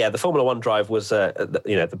 So, the Formula 1 drive was,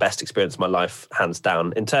 the best experience of my life, hands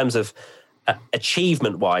down. In terms of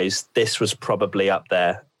achievement-wise, this was probably up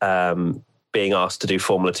there, being asked to do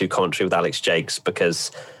Formula 2 commentary with Alex Jakes,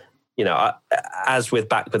 because... as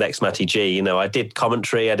with X-Matty G, I did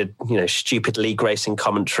commentary, I did, stupid league racing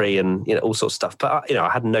commentary and, all sorts of stuff. But, I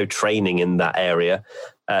had no training in that area,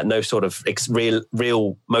 no sort of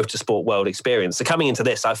real motorsport world experience. So coming into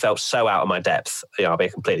this, I felt so out of my depth. I'll be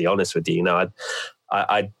completely honest with you.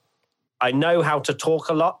 I know how to talk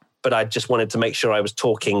a lot, but I just wanted to make sure I was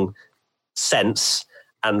talking sense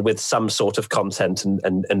and with some sort of content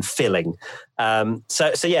and filling.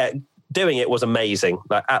 doing it was amazing,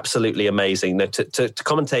 like absolutely amazing. To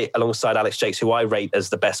commentate alongside Alex Jakes, who I rate as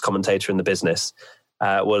the best commentator in the business,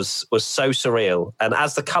 was so surreal. And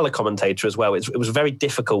as the colour commentator as well, it was very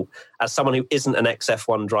difficult as someone who isn't an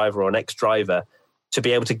ex-F1 driver or an ex-driver to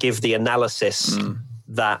be able to give the analysis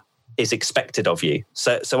that is expected of you.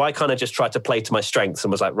 So I kind of just tried to play to my strengths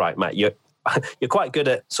and was like, right, Matt, you're quite good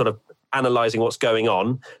at sort of analysing what's going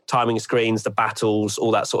on, timing screens, the battles,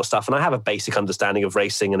 all that sort of stuff. And I have a basic understanding of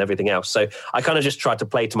racing and everything else. So I kind of just tried to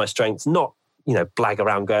play to my strengths, not, blag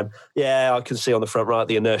around going, yeah, I can see on the front right,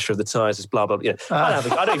 the inertia of the tyres is blah, blah, blah.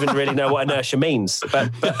 I don't even really know what inertia means.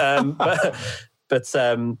 But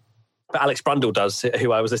Alex Brundle does,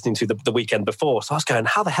 who I was listening to the weekend before. So I was going,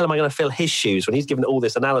 how the hell am I going to fill his shoes when he's given all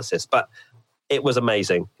this analysis? But it was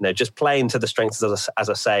amazing. Just playing to the strengths, as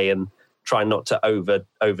I say, and trying not to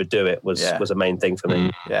overdo it was a main thing for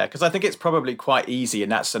me. Yeah, because I think it's probably quite easy in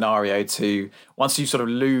that scenario to, once you sort of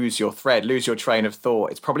lose your thread, lose your train of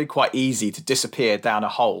thought, it's probably quite easy to disappear down a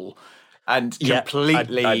hole and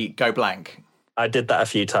completely go blank. I did that a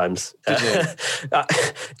few times.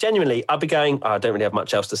 Genuinely, I'll be going, I don't really have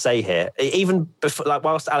much else to say here. Even before, like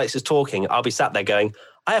whilst Alex is talking, I'll be sat there going,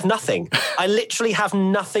 I have nothing. I literally have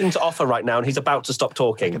nothing to offer right now, and he's about to stop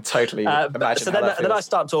talking. I can totally imagine. So then I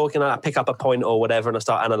start talking, and I pick up a point or whatever, and I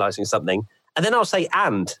start analysing something, and then I'll say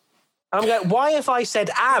and I'm going, why have I said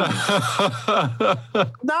and?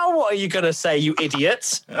 Now what are you going to say, you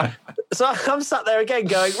idiot? So I'm sat there again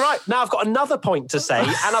going, right, now I've got another point to say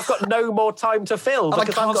and I've got no more time to fill. And I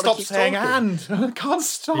can't stop saying and. I can't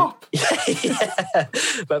stop. Yeah.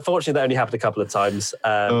 But fortunately, that only happened a couple of times.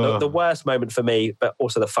 The worst moment for me, but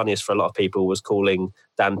also the funniest for a lot of people, was calling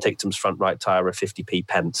Dan Tictum's front right tyre a 50p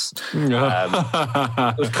pence.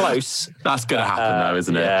 It was close. That's going to happen though,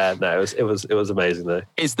 isn't it? Yeah, no, it was amazing though.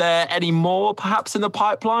 Is there any more perhaps in the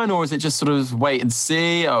pipeline, or is it just sort of wait and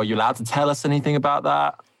see? Or are you allowed to tell us anything about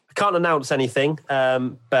that? I can't announce anything,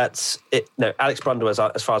 but Alex Brundle,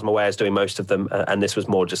 as far as I'm aware, is doing most of them, and this was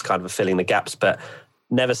more just kind of filling the gaps. But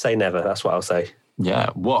never say never. That's what I'll say. Yeah,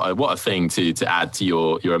 what a thing to add to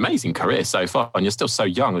your amazing career so far, and you're still so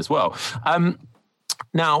young as well.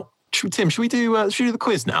 Now, Tim, should we do the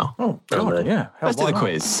quiz now? Oh, God, yeah. Let's do the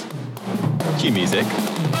quiz. Cue music.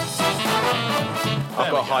 I've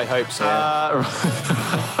got high hopes here.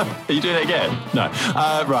 Are you doing it again? No.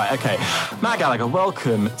 Right, okay. Matt Gallagher,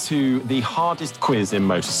 welcome to the hardest quiz in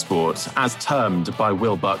motorsport, as termed by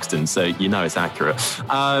Will Buxton, so you know it's accurate.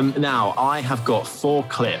 Now, I have got 4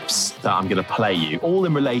 clips that I'm going to play you, all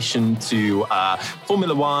in relation to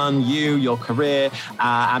Formula One, your career,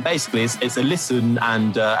 and basically it's a listen,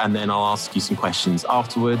 and then I'll ask you some questions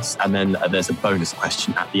afterwards, and then there's a bonus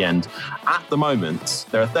question at the end. At the moment,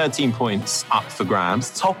 there are 13 points up for grabs.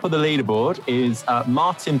 Top of the leaderboard is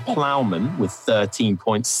Martin Plowman with 13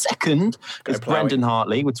 points. Second is Brendan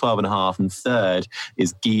Hartley with 12.5, and third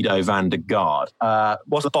is Guido van der Gaard.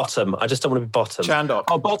 What's bottom? I just don't want to be bottom. Chandhok.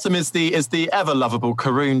 Oh, bottom is the ever lovable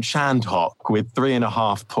Karun Chandhok with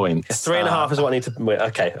 3.5 points. 3.5 is what I need to win.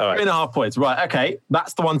 Okay, all right. 3.5 points. Right, okay.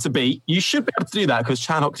 That's the one to beat. You should be able to do that because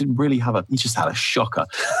Chandhok didn't really he just had a shocker.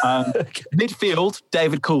 Midfield,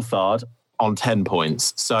 David Coulthard on 10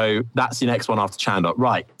 points. So that's your next one after Chandhok.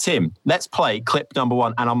 Right, Tim, let's play clip number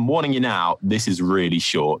 1. And I'm warning you now, this is really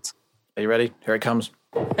short. Are you ready? Here it comes.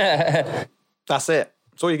 That's it.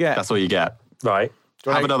 That's all you get. That's all you get. Right.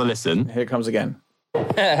 Have another listen. Here it comes again.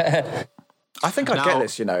 I think I'd get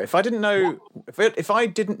this, If I didn't know, if I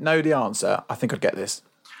didn't know the answer, I think I'd get this.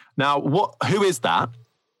 Now, who is that?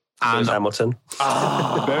 Lewis Hamilton.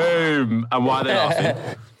 Boom. And why are they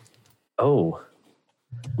laughing? Oh.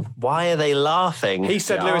 Why are they laughing? He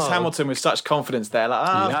said Lewis Hamilton with such confidence there. Like,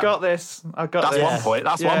 I've got this. That's 1 point.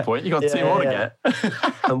 That's 1 point. You got 2 more to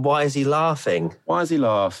get. And why is he laughing? Why is he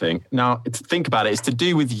laughing? Now, think about it. It's to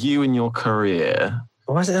do with you and your career.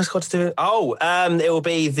 Why has it got to do with... Oh, it will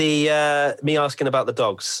be the me asking about the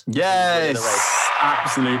dogs. Yes.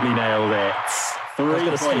 Absolutely nailed it. 3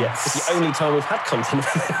 points. It's the only time we've had content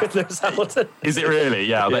with Lewis Hamilton. Is it really?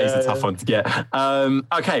 Yeah, that is a tough one to get.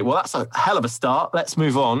 Okay, well, that's a hell of a start. Let's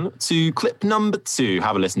move on to clip number 2.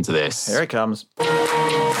 Have a listen to this. Here it comes.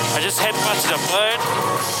 I just headbutted a bird.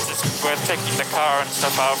 We're taking the car and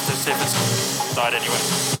stuff out to see if it's died anyway.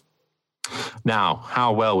 Now,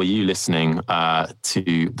 how well were you listening to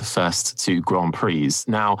the first 2 Grand Prix?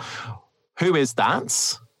 Now, who is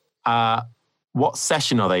that? What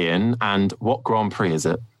session are they in, and what Grand Prix is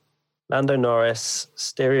it? Lando Norris,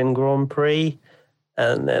 Styrian Grand Prix,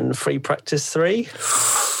 and then free practice 3.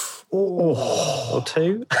 Or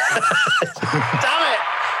 2. Damn it!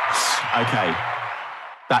 Okay.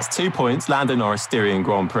 That's 2 points, Lando Norris, Styrian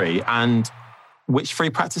Grand Prix. And Which free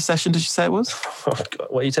practice session did you say it was? Oh, God.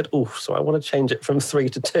 Well, you said, so I want to change it from 3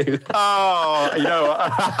 to 2. Oh, you know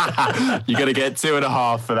what? You're going to get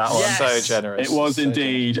 2.5 for that one. Yes. So generous. It was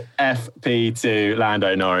indeed FP2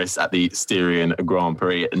 Lando Norris at the Styrian Grand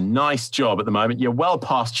Prix. Nice job at the moment. You're well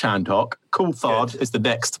past Chandhok. Coulthard is the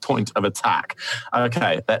next point of attack.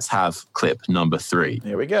 Okay, let's have clip number 3.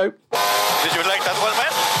 Here we go. Did you like that one,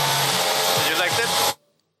 man? Did you like it?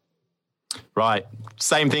 Right,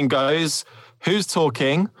 same thing goes. Who's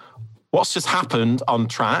talking? What's just happened on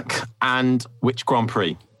track? And which Grand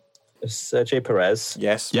Prix? Sergio Perez.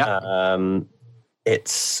 Yes. Yeah.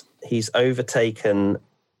 He's overtaken.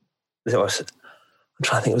 I'm trying to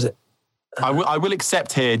think. Was it? I will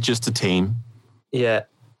accept here just a team. Yeah.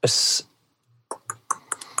 It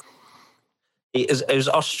was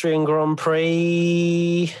Austrian Grand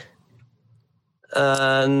Prix,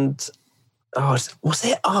 and. Oh, was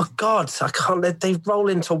it? Oh, God, I can't. They roll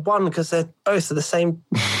into one because they're both the same.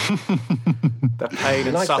 The pain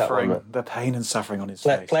and suffering. The pain and suffering on his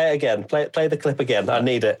face. Play it again. Play the clip again. I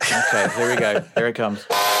need it. Okay, here we go. Here it comes.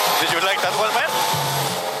 Did you like that one, man?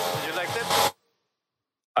 Did you like it?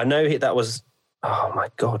 I know that was. Oh my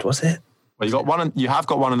God, was it? Well, you got one. You have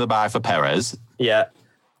got one in the bag for Perez. Yeah.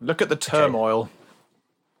 Look at the turmoil.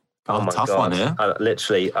 Oh, my tough God. One here.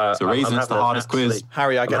 Literally. It's the reason it's the hardest quiz.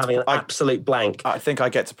 Harry, I'm having an absolute blank. I think I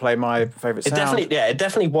get to play my favourite sound. It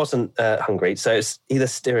definitely wasn't Hungary. So it's either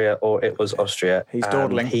Styria or it was Austria. He's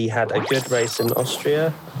dawdling. He had a good race in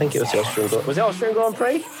Austria. I think it was the Austrian. Was it Austrian Grand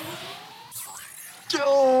Prix?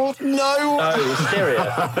 Oh, no. No, it was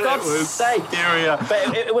Styria. For God's sake. Styria.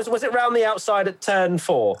 But it was it round the outside at turn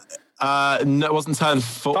 4? No, it wasn't turn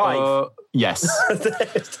 4. 5? Yes.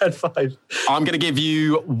 It's turn 5. I'm going to give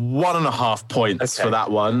you 1.5 points for that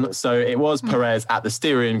one. So it was Perez at the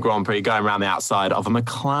Styrian Grand Prix going around the outside of a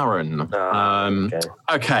McLaren.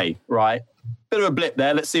 Okay, right. Bit of a blip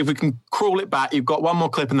there. Let's see if we can crawl it back. You've got one more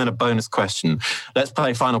clip and then a bonus question. Let's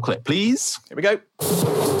play final clip, please. Here we go.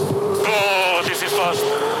 Oh, this is fast.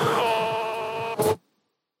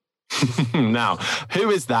 Now, who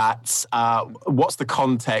is that? What's the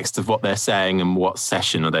context of what they're saying and what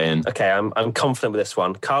session are they in? Okay, I'm confident with this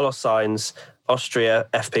one. Carlos Sainz, Austria,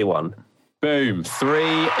 FP1. Boom, 3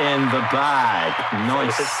 in the bag. Nice.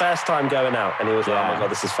 It's his first time going out, and he was like, oh my God,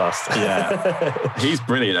 this is fast. Yeah. He's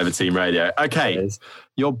brilliant over Team Radio. Okay,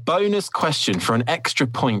 your bonus question for an extra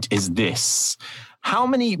point is this. How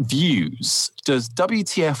many views does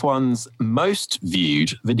WTF1's most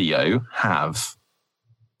viewed video have?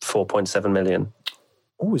 4.7 million.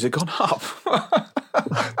 Oh, has it gone up? I'll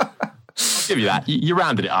give you that. You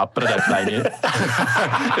rounded it up, but I don't blame you.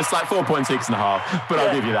 It's like 4.6.5, but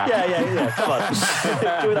I'll give you that. Yeah. Come on.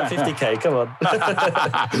 Give me that 50k. Come on.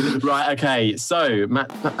 Right, okay. So,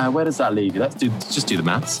 Matt, where does that leave you? Let's just do the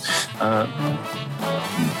maths.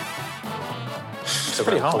 It's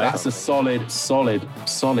pretty hard. That's a solid.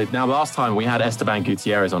 Now, last time we had Esteban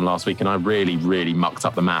Gutierrez on last week, and I really, really mucked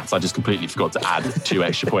up the maths. I just completely forgot to add 2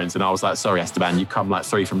 extra points, and I was like, sorry, Esteban, you come like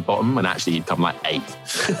 3 from bottom, and actually he'd come like 8.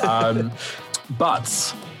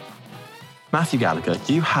 But, Matthew Gallagher,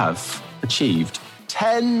 you have achieved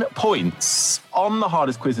 10 points on the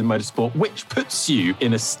hardest quiz in motorsport, which puts you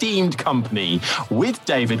in esteemed company with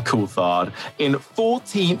David Coulthard in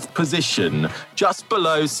 14th position, just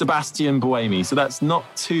below Sebastian Buemi. So that's not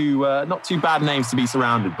too bad names to be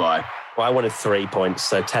surrounded by. Well, I wanted 3 points,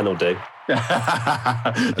 so 10 will do. You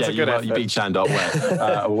beat Chandhok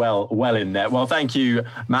well in there. Well, thank you,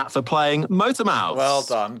 Matt, for playing Motor Mouth. Well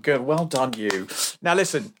done. Good. Well done, you. Now,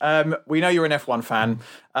 listen, we know you're an F1 fan.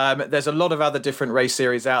 There's a lot of other different race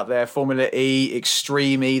series out there. Formula E,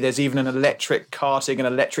 Extreme E. There's even an electric karting and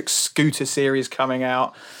electric scooter series coming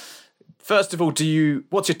out. First of all,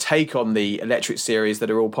 what's your take on the electric series that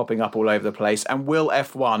are all popping up all over the place? And will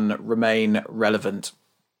F1 remain relevant?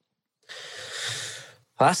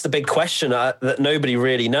 Well, that's the big question that nobody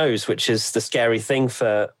really knows, which is the scary thing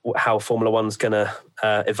for how Formula One's going to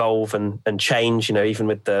evolve and change. You know, even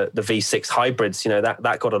with the V6 hybrids, you know,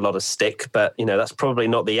 that got a lot of stick, but you know, that's probably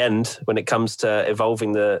not the end when it comes to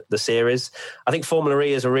evolving the series. I think Formula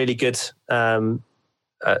E is a really good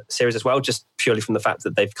series as well, just purely from the fact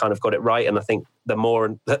that they've kind of got it right. And I think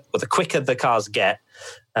the quicker the cars get,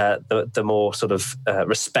 the more sort of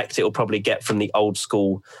respect it will probably get from the old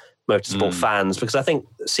school motorsport fans, because I think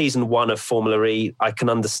season 1 of Formula E, I can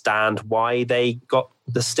understand why they got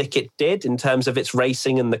the stick it did in terms of its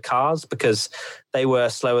racing and the cars, because they were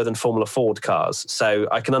slower than Formula Ford cars. So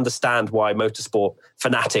I can understand why motorsport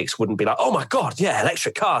fanatics wouldn't be like, oh my God, yeah,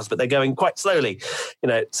 electric cars, but they're going quite slowly. You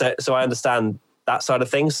know, so I understand that side of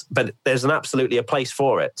things, but there's absolutely a place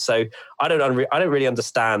for it. So I don't really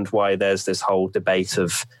understand why there's this whole debate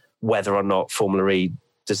of whether or not Formula E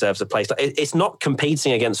deserves a place. It's not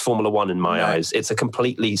competing against Formula One in my eyes. It's a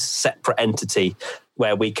completely separate entity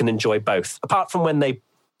where we can enjoy both. Apart from when they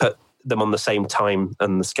put them on the same time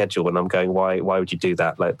and the schedule, and I'm going, why would you do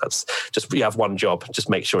that? Like, that's just, you have one job, just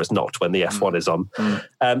make sure it's not when the F1 is on.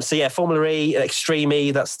 So yeah, Formula E, Extreme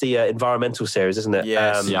E, that's the environmental series, isn't it?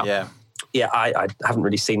 Yes, yeah, I haven't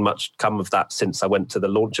really seen much come of that since I went to the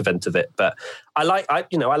launch event of it, but I like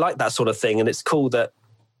that sort of thing, and it's cool that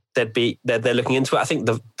they're looking into it. I think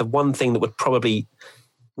the one thing that would probably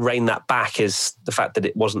rein that back is the fact that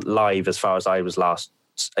it wasn't live as far as I was last.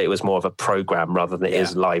 It was more of a program rather than it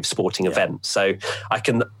is live sporting event. So I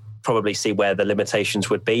can probably see where the limitations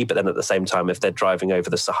would be, but then at the same time, if they're driving over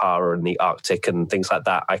the Sahara and the Arctic and things like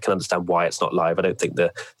that, I can understand why it's not live. I don't think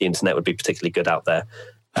the internet would be particularly good out there.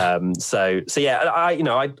 So yeah,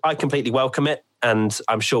 I completely welcome it, and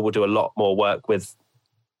I'm sure we'll do a lot more work with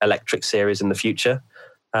electric series in the future.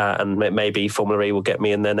 And maybe Formula E will get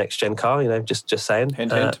me in their next gen car. Just saying.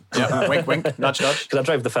 Hint, hint. Wink, wink. Nudge, nudge. Because I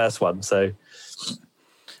drove the first one, so.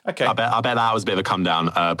 Okay. I bet that was a bit of a come down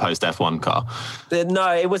post F1 car.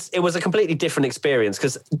 No, it was a completely different experience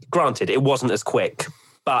because, granted, it wasn't as quick,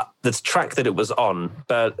 but the track that it was on,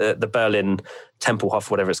 the Berlin Tempelhof,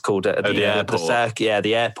 whatever it's called, at the airport.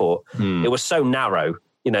 The airport. It was so narrow.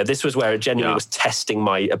 This was where it genuinely was testing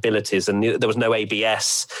my abilities, and there was no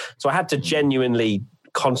ABS, so I had to genuinely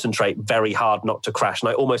concentrate very hard not to crash, and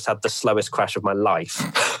I almost had the slowest crash of my life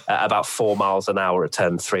at about 4 miles an hour at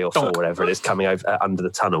turn 3 or 4, whatever it is, coming over under the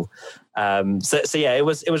tunnel. So yeah, it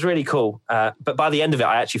was really cool. But by the end of it,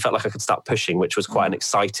 I actually felt like I could start pushing, which was quite an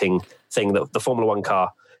exciting thing. That the Formula One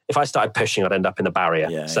car, if I started pushing, I'd end up in a barrier.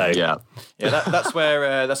 That's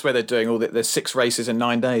where they're doing all there's 6 races in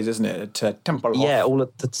 9 days, isn't it? At Tempelhof. Yeah, all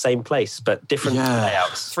at the same place, but different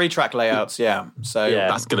layouts. 3 track layouts. Yeah. So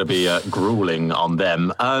that's going to be grueling on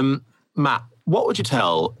them. Matt, what would you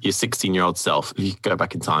tell your 16-year-old self if you could go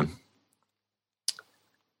back in time?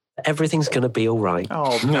 Everything's going to be all right.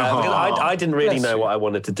 I didn't really know what I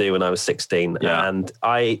wanted to do when I was 16, and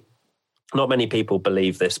not many people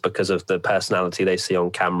believe this because of the personality they see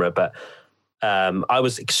on camera, but I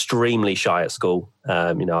was extremely shy at school.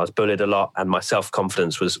 I was bullied a lot, and my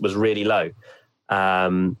self-confidence was really low.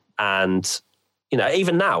 And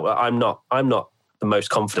even now, I'm not the most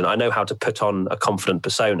confident. I know how to put on a confident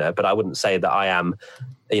persona, but I wouldn't say that I am,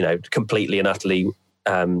 completely and utterly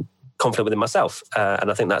confident within myself. And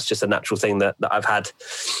I think that's just a natural thing that I've had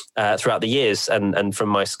throughout the years and from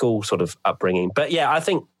my school sort of upbringing. But yeah, I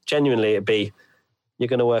think genuinely you're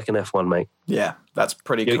going to work in F1, mate. Yeah, that's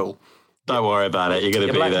pretty cool. Don't worry about it. You're going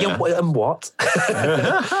to be there. And what?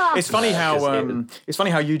 It's funny how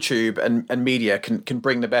YouTube and media can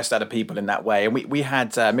bring the best out of people in that way. And we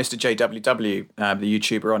had Mr. JWW, the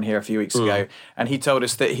YouTuber, on here a few weeks ago, and he told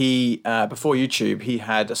us that he before YouTube he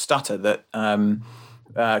had a stutter that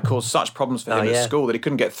caused such problems for him at school that he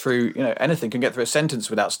couldn't get through anything, couldn't get through a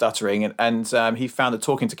sentence without stuttering, and he found that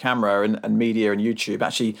talking to camera and media and YouTube,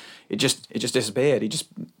 actually it just disappeared. He just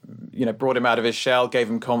brought him out of his shell, gave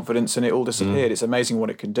him confidence, and it all disappeared. It's amazing what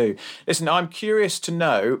it can do. Listen, I'm curious to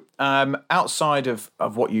know, outside of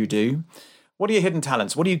what you do, what are your hidden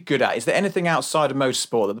talents? What are you good at? Is there anything outside of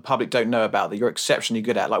motorsport that the public don't know about that you're exceptionally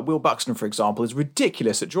good at? Like Will Buxton, for example, is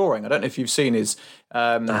ridiculous at drawing. I don't know if you've seen his...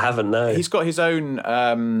 I haven't, no. He's got his own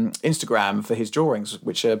Instagram for his drawings,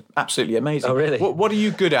 which are absolutely amazing. Oh, really? What are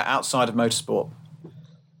you good at outside of motorsport?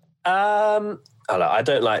 I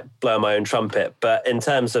don't like blowing my own trumpet, but in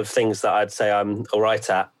terms of things that I'd say I'm all right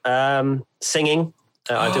at, singing.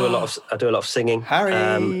 I do a lot of singing.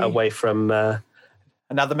 Harry, away from...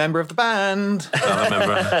 Another member of the band.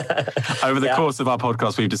 Over the course of our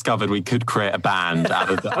podcast, we've discovered we could create a band out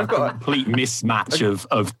of a complete mismatch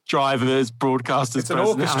of drivers, broadcasters, it's an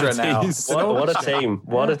orchestra now. What a team.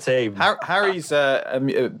 What a team. Harry's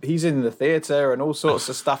he's in the theatre and all sorts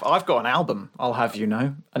of stuff. I've got an album, I'll have you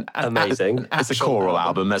know. Amazing. It's a choral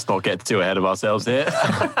album. Let's not get too ahead of ourselves here.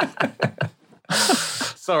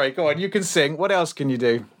 Sorry, go on. You can sing. What else can you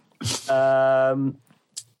do? I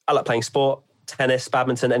like playing sport. Tennis,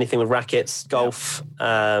 badminton, anything with rackets, golf.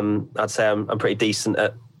 I'd say I'm pretty decent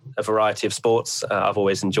at a variety of sports. I've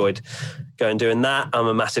always enjoyed doing that. I'm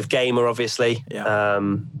a massive gamer, obviously. Yeah.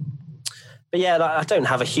 But yeah, I don't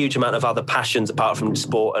have a huge amount of other passions apart from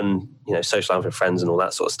sport and social life with friends and all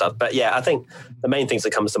that sort of stuff. But yeah, I think the main things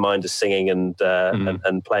that comes to mind is singing and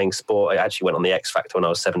playing sport. I actually went on the X Factor when I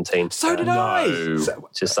was 17. So did I.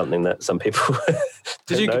 Which is something that some people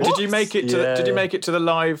did you make it to the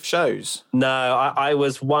live shows? No, I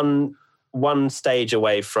was one one stage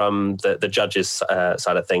away from the judges'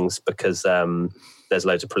 side of things because there's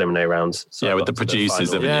loads of preliminary rounds. So with the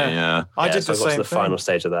producers, I did the so I got same to the final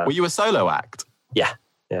stage of that. Were you a solo act? Yeah.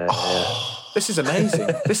 This is amazing.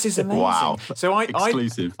 Wow. So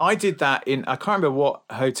Exclusive. I did that in, I can't remember what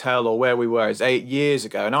hotel or where we were. It's 8 years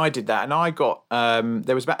ago. And I did that. And I got,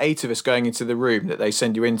 there was about 8 of us going into the room that they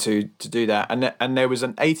send you into to do that. And there was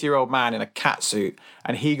an 80-year-old man in a cat suit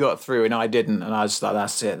and he got through and I didn't. And I was like,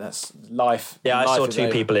 that's it. That's life. Yeah, life I saw 2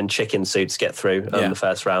 people in chicken suits get through the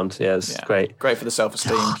first round. Yeah, it's great. Great for the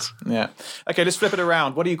self-esteem. God. Yeah. Okay, let's flip it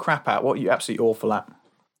around. What are you crap at? What are you absolutely awful at?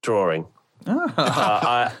 Drawing.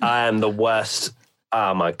 I am the worst.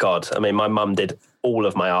 Oh my God. I mean, my mum did all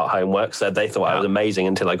of my art homework, so they thought I was amazing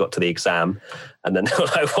until I got to the exam. And then they were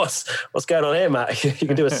like, what's going on here, Matt? You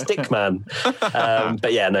can do a stick man.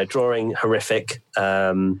 But yeah, no, drawing, horrific.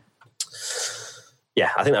 I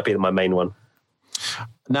think that'd be my main one.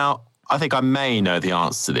 Now, I think I may know the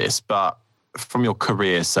answer to this, but from your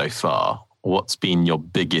career so far, what's been your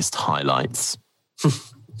biggest highlights?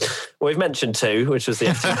 Well, we've mentioned 2, which was the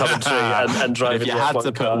F2 commentary and driving. If you the had F1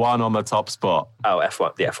 to car. put one on the top spot. Oh, the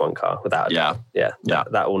F1 car, without a doubt. Yeah.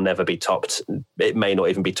 That will never be topped. It may not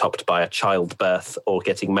even be topped by a childbirth or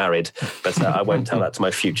getting married, but I won't tell that to my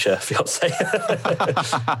future fiance.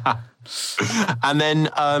 And then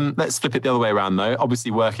let's flip it the other way around, though. Obviously,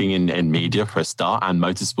 working in media for a start and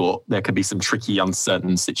motorsport, there could be some tricky,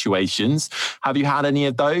 uncertain situations. Have you had any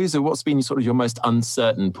of those, or what's been sort of your most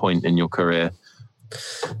uncertain point in your career?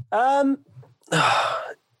 As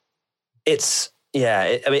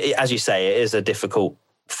you say, it is a difficult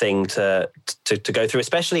thing to go through,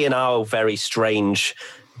 especially in our very strange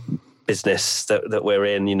business that we're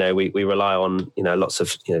in. You know, we rely on, lots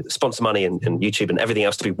of, sponsor money and YouTube and everything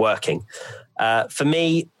else to be working. For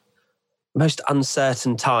me, most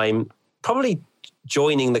uncertain time, probably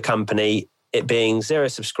joining the company, it being 0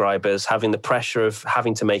 subscribers, having the pressure of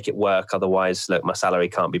having to make it work. Otherwise, look, my salary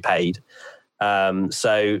can't be paid.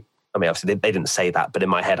 So, I mean, obviously they didn't say that, but in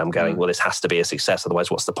my head I'm going, well, this has to be a success.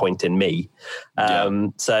 Otherwise, what's the point in me?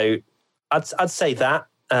 So I'd say that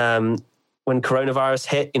when coronavirus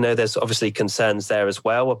hit, there's obviously concerns there as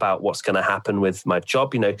well about what's going to happen with my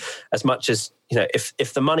job. As much as,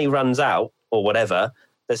 if the money runs out or whatever,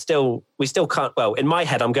 we still can't, well, in my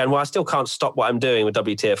head, I'm going, well, I still can't stop what I'm doing with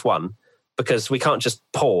WTF1 because we can't just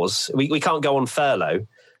pause. We can't go on furlough.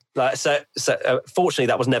 So fortunately,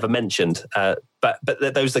 that was never mentioned. But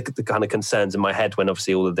those are the kind of concerns in my head when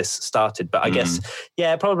obviously all of this started. But I guess,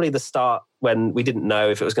 probably the start when we didn't know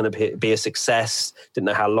if it was going to be a success, didn't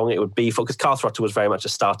know how long it would be for, because Car Throttle was very much a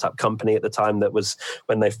startup company at the time. That was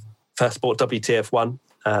when they first bought WTF1.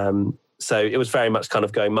 So it was very much kind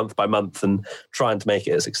of going month by month and trying to make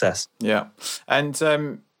it a success. Yeah.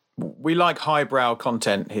 And we like highbrow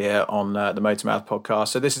content here on the Motormouth podcast.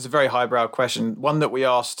 So this is a very highbrow question, one that we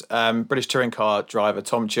asked British touring car driver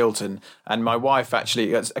Tom Chilton, and my wife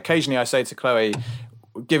actually. Occasionally, I say to Chloe,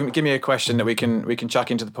 "Give me a question that we can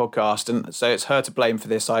chuck into the podcast," and so it's her to blame for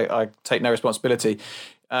this. I take no responsibility.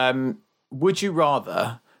 Would you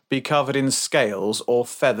rather be covered in scales or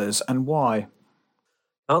feathers, and why?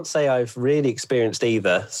 I can't say I've really experienced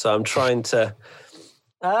either, so I'm trying to.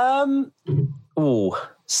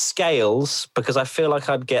 Scales, because I feel like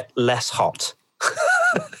I'd get less hot.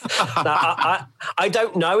 Now, I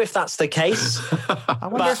don't know if that's the case. I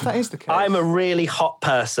wonder if that is the case. I'm a really hot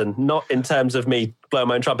person, not in terms of me blowing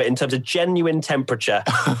my own trumpet, in terms of genuine temperature.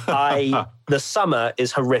 The summer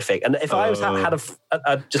is horrific, and if I was had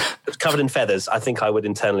a just covered in feathers, I think I would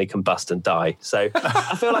internally combust and die. So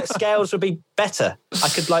I feel like scales would be better. I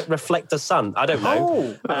could reflect the sun. I don't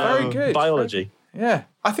know. Very good. Biology. Yeah.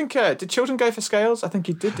 I think, did Chilton go for scales? I think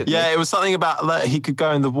he did, didn't he? Yeah, it was something about that he could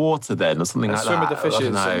go in the water then or something like that. Swim with the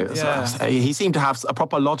fishes. He seemed to have a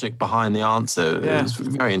proper logic behind the answer. Yeah. It was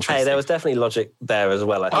very interesting. Hey, there was definitely logic there as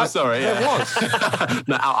well, I think. I'm sorry. There was.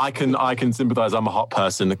 No, I can sympathise. I'm a hot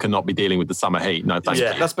person that cannot be dealing with the summer heat. No, thank you.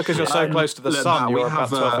 That's because you're so close to the sun. We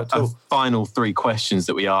have a final 3 questions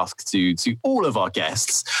that we ask to all of our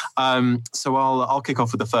guests. So I'll kick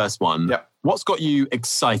off with the first one. Yep. What's got you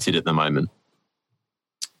excited at the moment?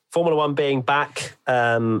 Formula One being back,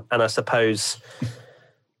 and I suppose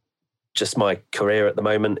just my career at the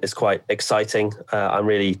moment is quite exciting. I'm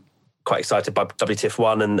really quite excited by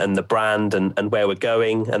WTF1 and the brand and where we're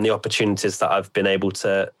going and the opportunities that I've been able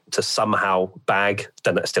to somehow bag.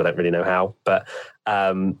 Still don't really know how, but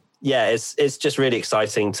it's just really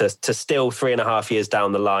exciting to still 3.5 years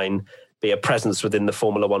down the line be a presence within the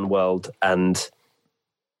Formula One world and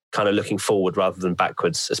kind of looking forward rather than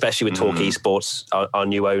backwards, especially with Talk Esports, our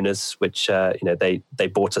new owners, which they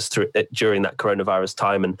brought us through it during that coronavirus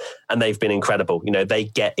time, and they've been incredible. They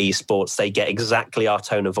get esports, they get exactly our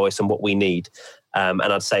tone of voice and what we need. And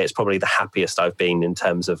I'd say it's probably the happiest I've been in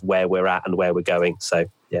terms of where we're at and where we're going. So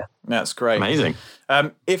yeah, that's great, amazing.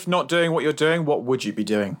 If not doing what you're doing, what would you be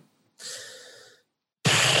doing?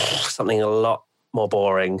 Something a lot more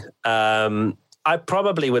boring. I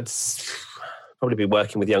probably would be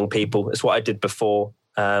working with young people. It's what I did before.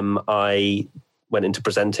 I went into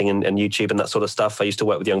presenting and YouTube and that sort of stuff. I used to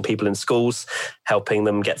work with young people in schools, helping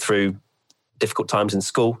them get through difficult times in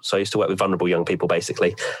school. So I used to work with vulnerable young people,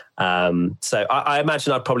 basically. So I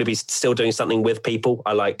imagine I'd probably be still doing something with people.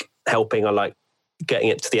 I like helping. I like getting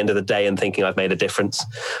it to the end of the day and thinking I've made a difference.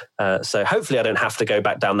 So hopefully I don't have to go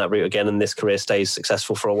back down that route again and this career stays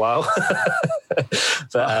successful for a while.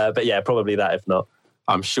 But yeah, probably that if not.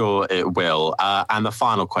 I'm sure it will. And the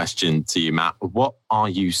final question to you, Matt, what are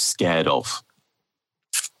you scared of?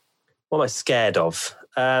 What am I scared of?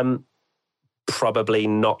 Probably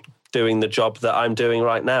not doing the job that I'm doing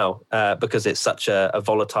right now because it's such a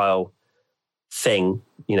volatile thing.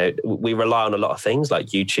 We rely on a lot of things like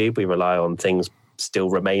YouTube. We rely on things still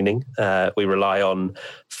remaining. We rely on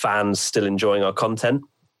fans still enjoying our content.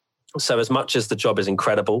 So as much as the job is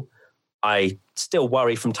incredible, I still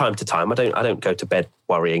worry from time to time. I don't go to bed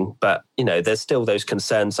worrying, but there's still those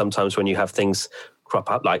concerns sometimes when you have things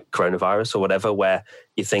crop up like coronavirus or whatever, where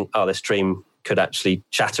you think, oh, this dream could actually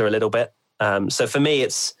shatter a little bit. So for me,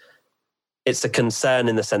 it's a concern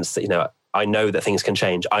in the sense that, I know that things can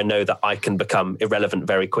change. I know that I can become irrelevant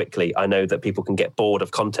very quickly. I know that people can get bored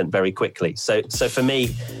of content very quickly. So for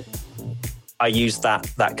me, I use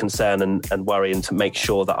that concern and worry and to make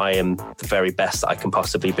sure that I am the very best that I can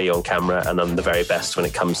possibly be on camera, and I'm the very best when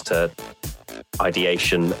it comes to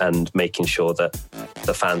ideation and making sure that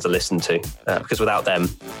the fans are listened to. Because without them,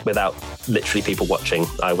 without literally people watching,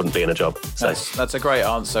 I wouldn't be in a job. So that's a great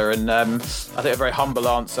answer, and I think a very humble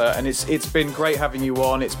answer. And it's been great having you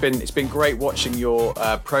on. It's been great watching your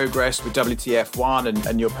progress with WTF1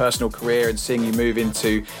 and your personal career, and seeing you move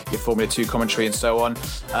into your Formula 2 commentary and so on,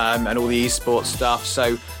 and all the esports stuff.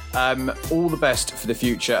 So all the best for the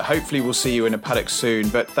future. Hopefully we'll see you in a paddock soon,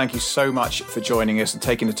 but thank you so much for joining us and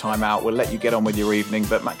taking the time out. We'll let you get on with your evening,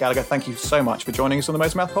 but Matt Gallagher, thank you so much for joining us on the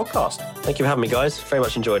Motormouth podcast. Thank you for having me, guys. Very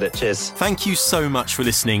much enjoyed it. Cheers. Thank you so much for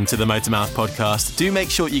listening to the Motormouth podcast. Do make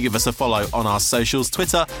sure you give us a follow on our socials: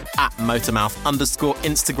 Twitter @Motormouth_,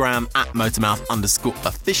 Instagram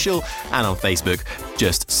 @Motormouth_official, and on Facebook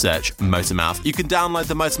just search Motormouth. You can download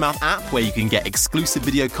the Motormouth app, where you can get exclusive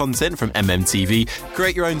video content from MMTV,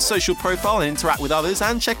 create your own social profile and interact with others,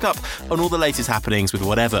 and check up on all the latest happenings with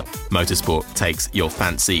whatever motorsport takes your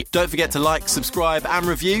fancy. Don't forget to like, subscribe and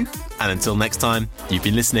review, and until next time, you've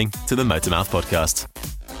been listening to the Motormouth podcast.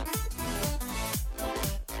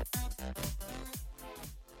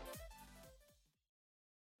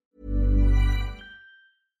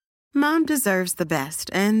 Mom deserves the best,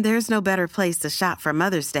 and there's no better place to shop for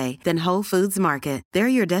Mother's Day than Whole Foods Market. They're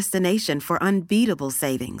your destination for unbeatable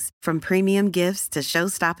savings, from premium gifts to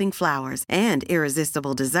show-stopping flowers and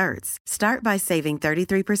irresistible desserts. Start by saving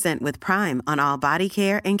 33% with Prime on all body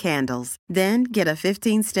care and candles. Then get a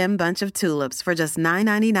 15-stem bunch of tulips for just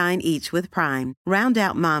 $9.99 each with Prime. Round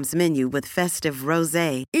out Mom's menu with festive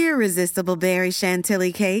rosé, irresistible berry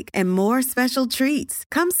chantilly cake, and more special treats.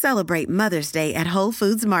 Come celebrate Mother's Day at Whole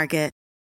Foods Market.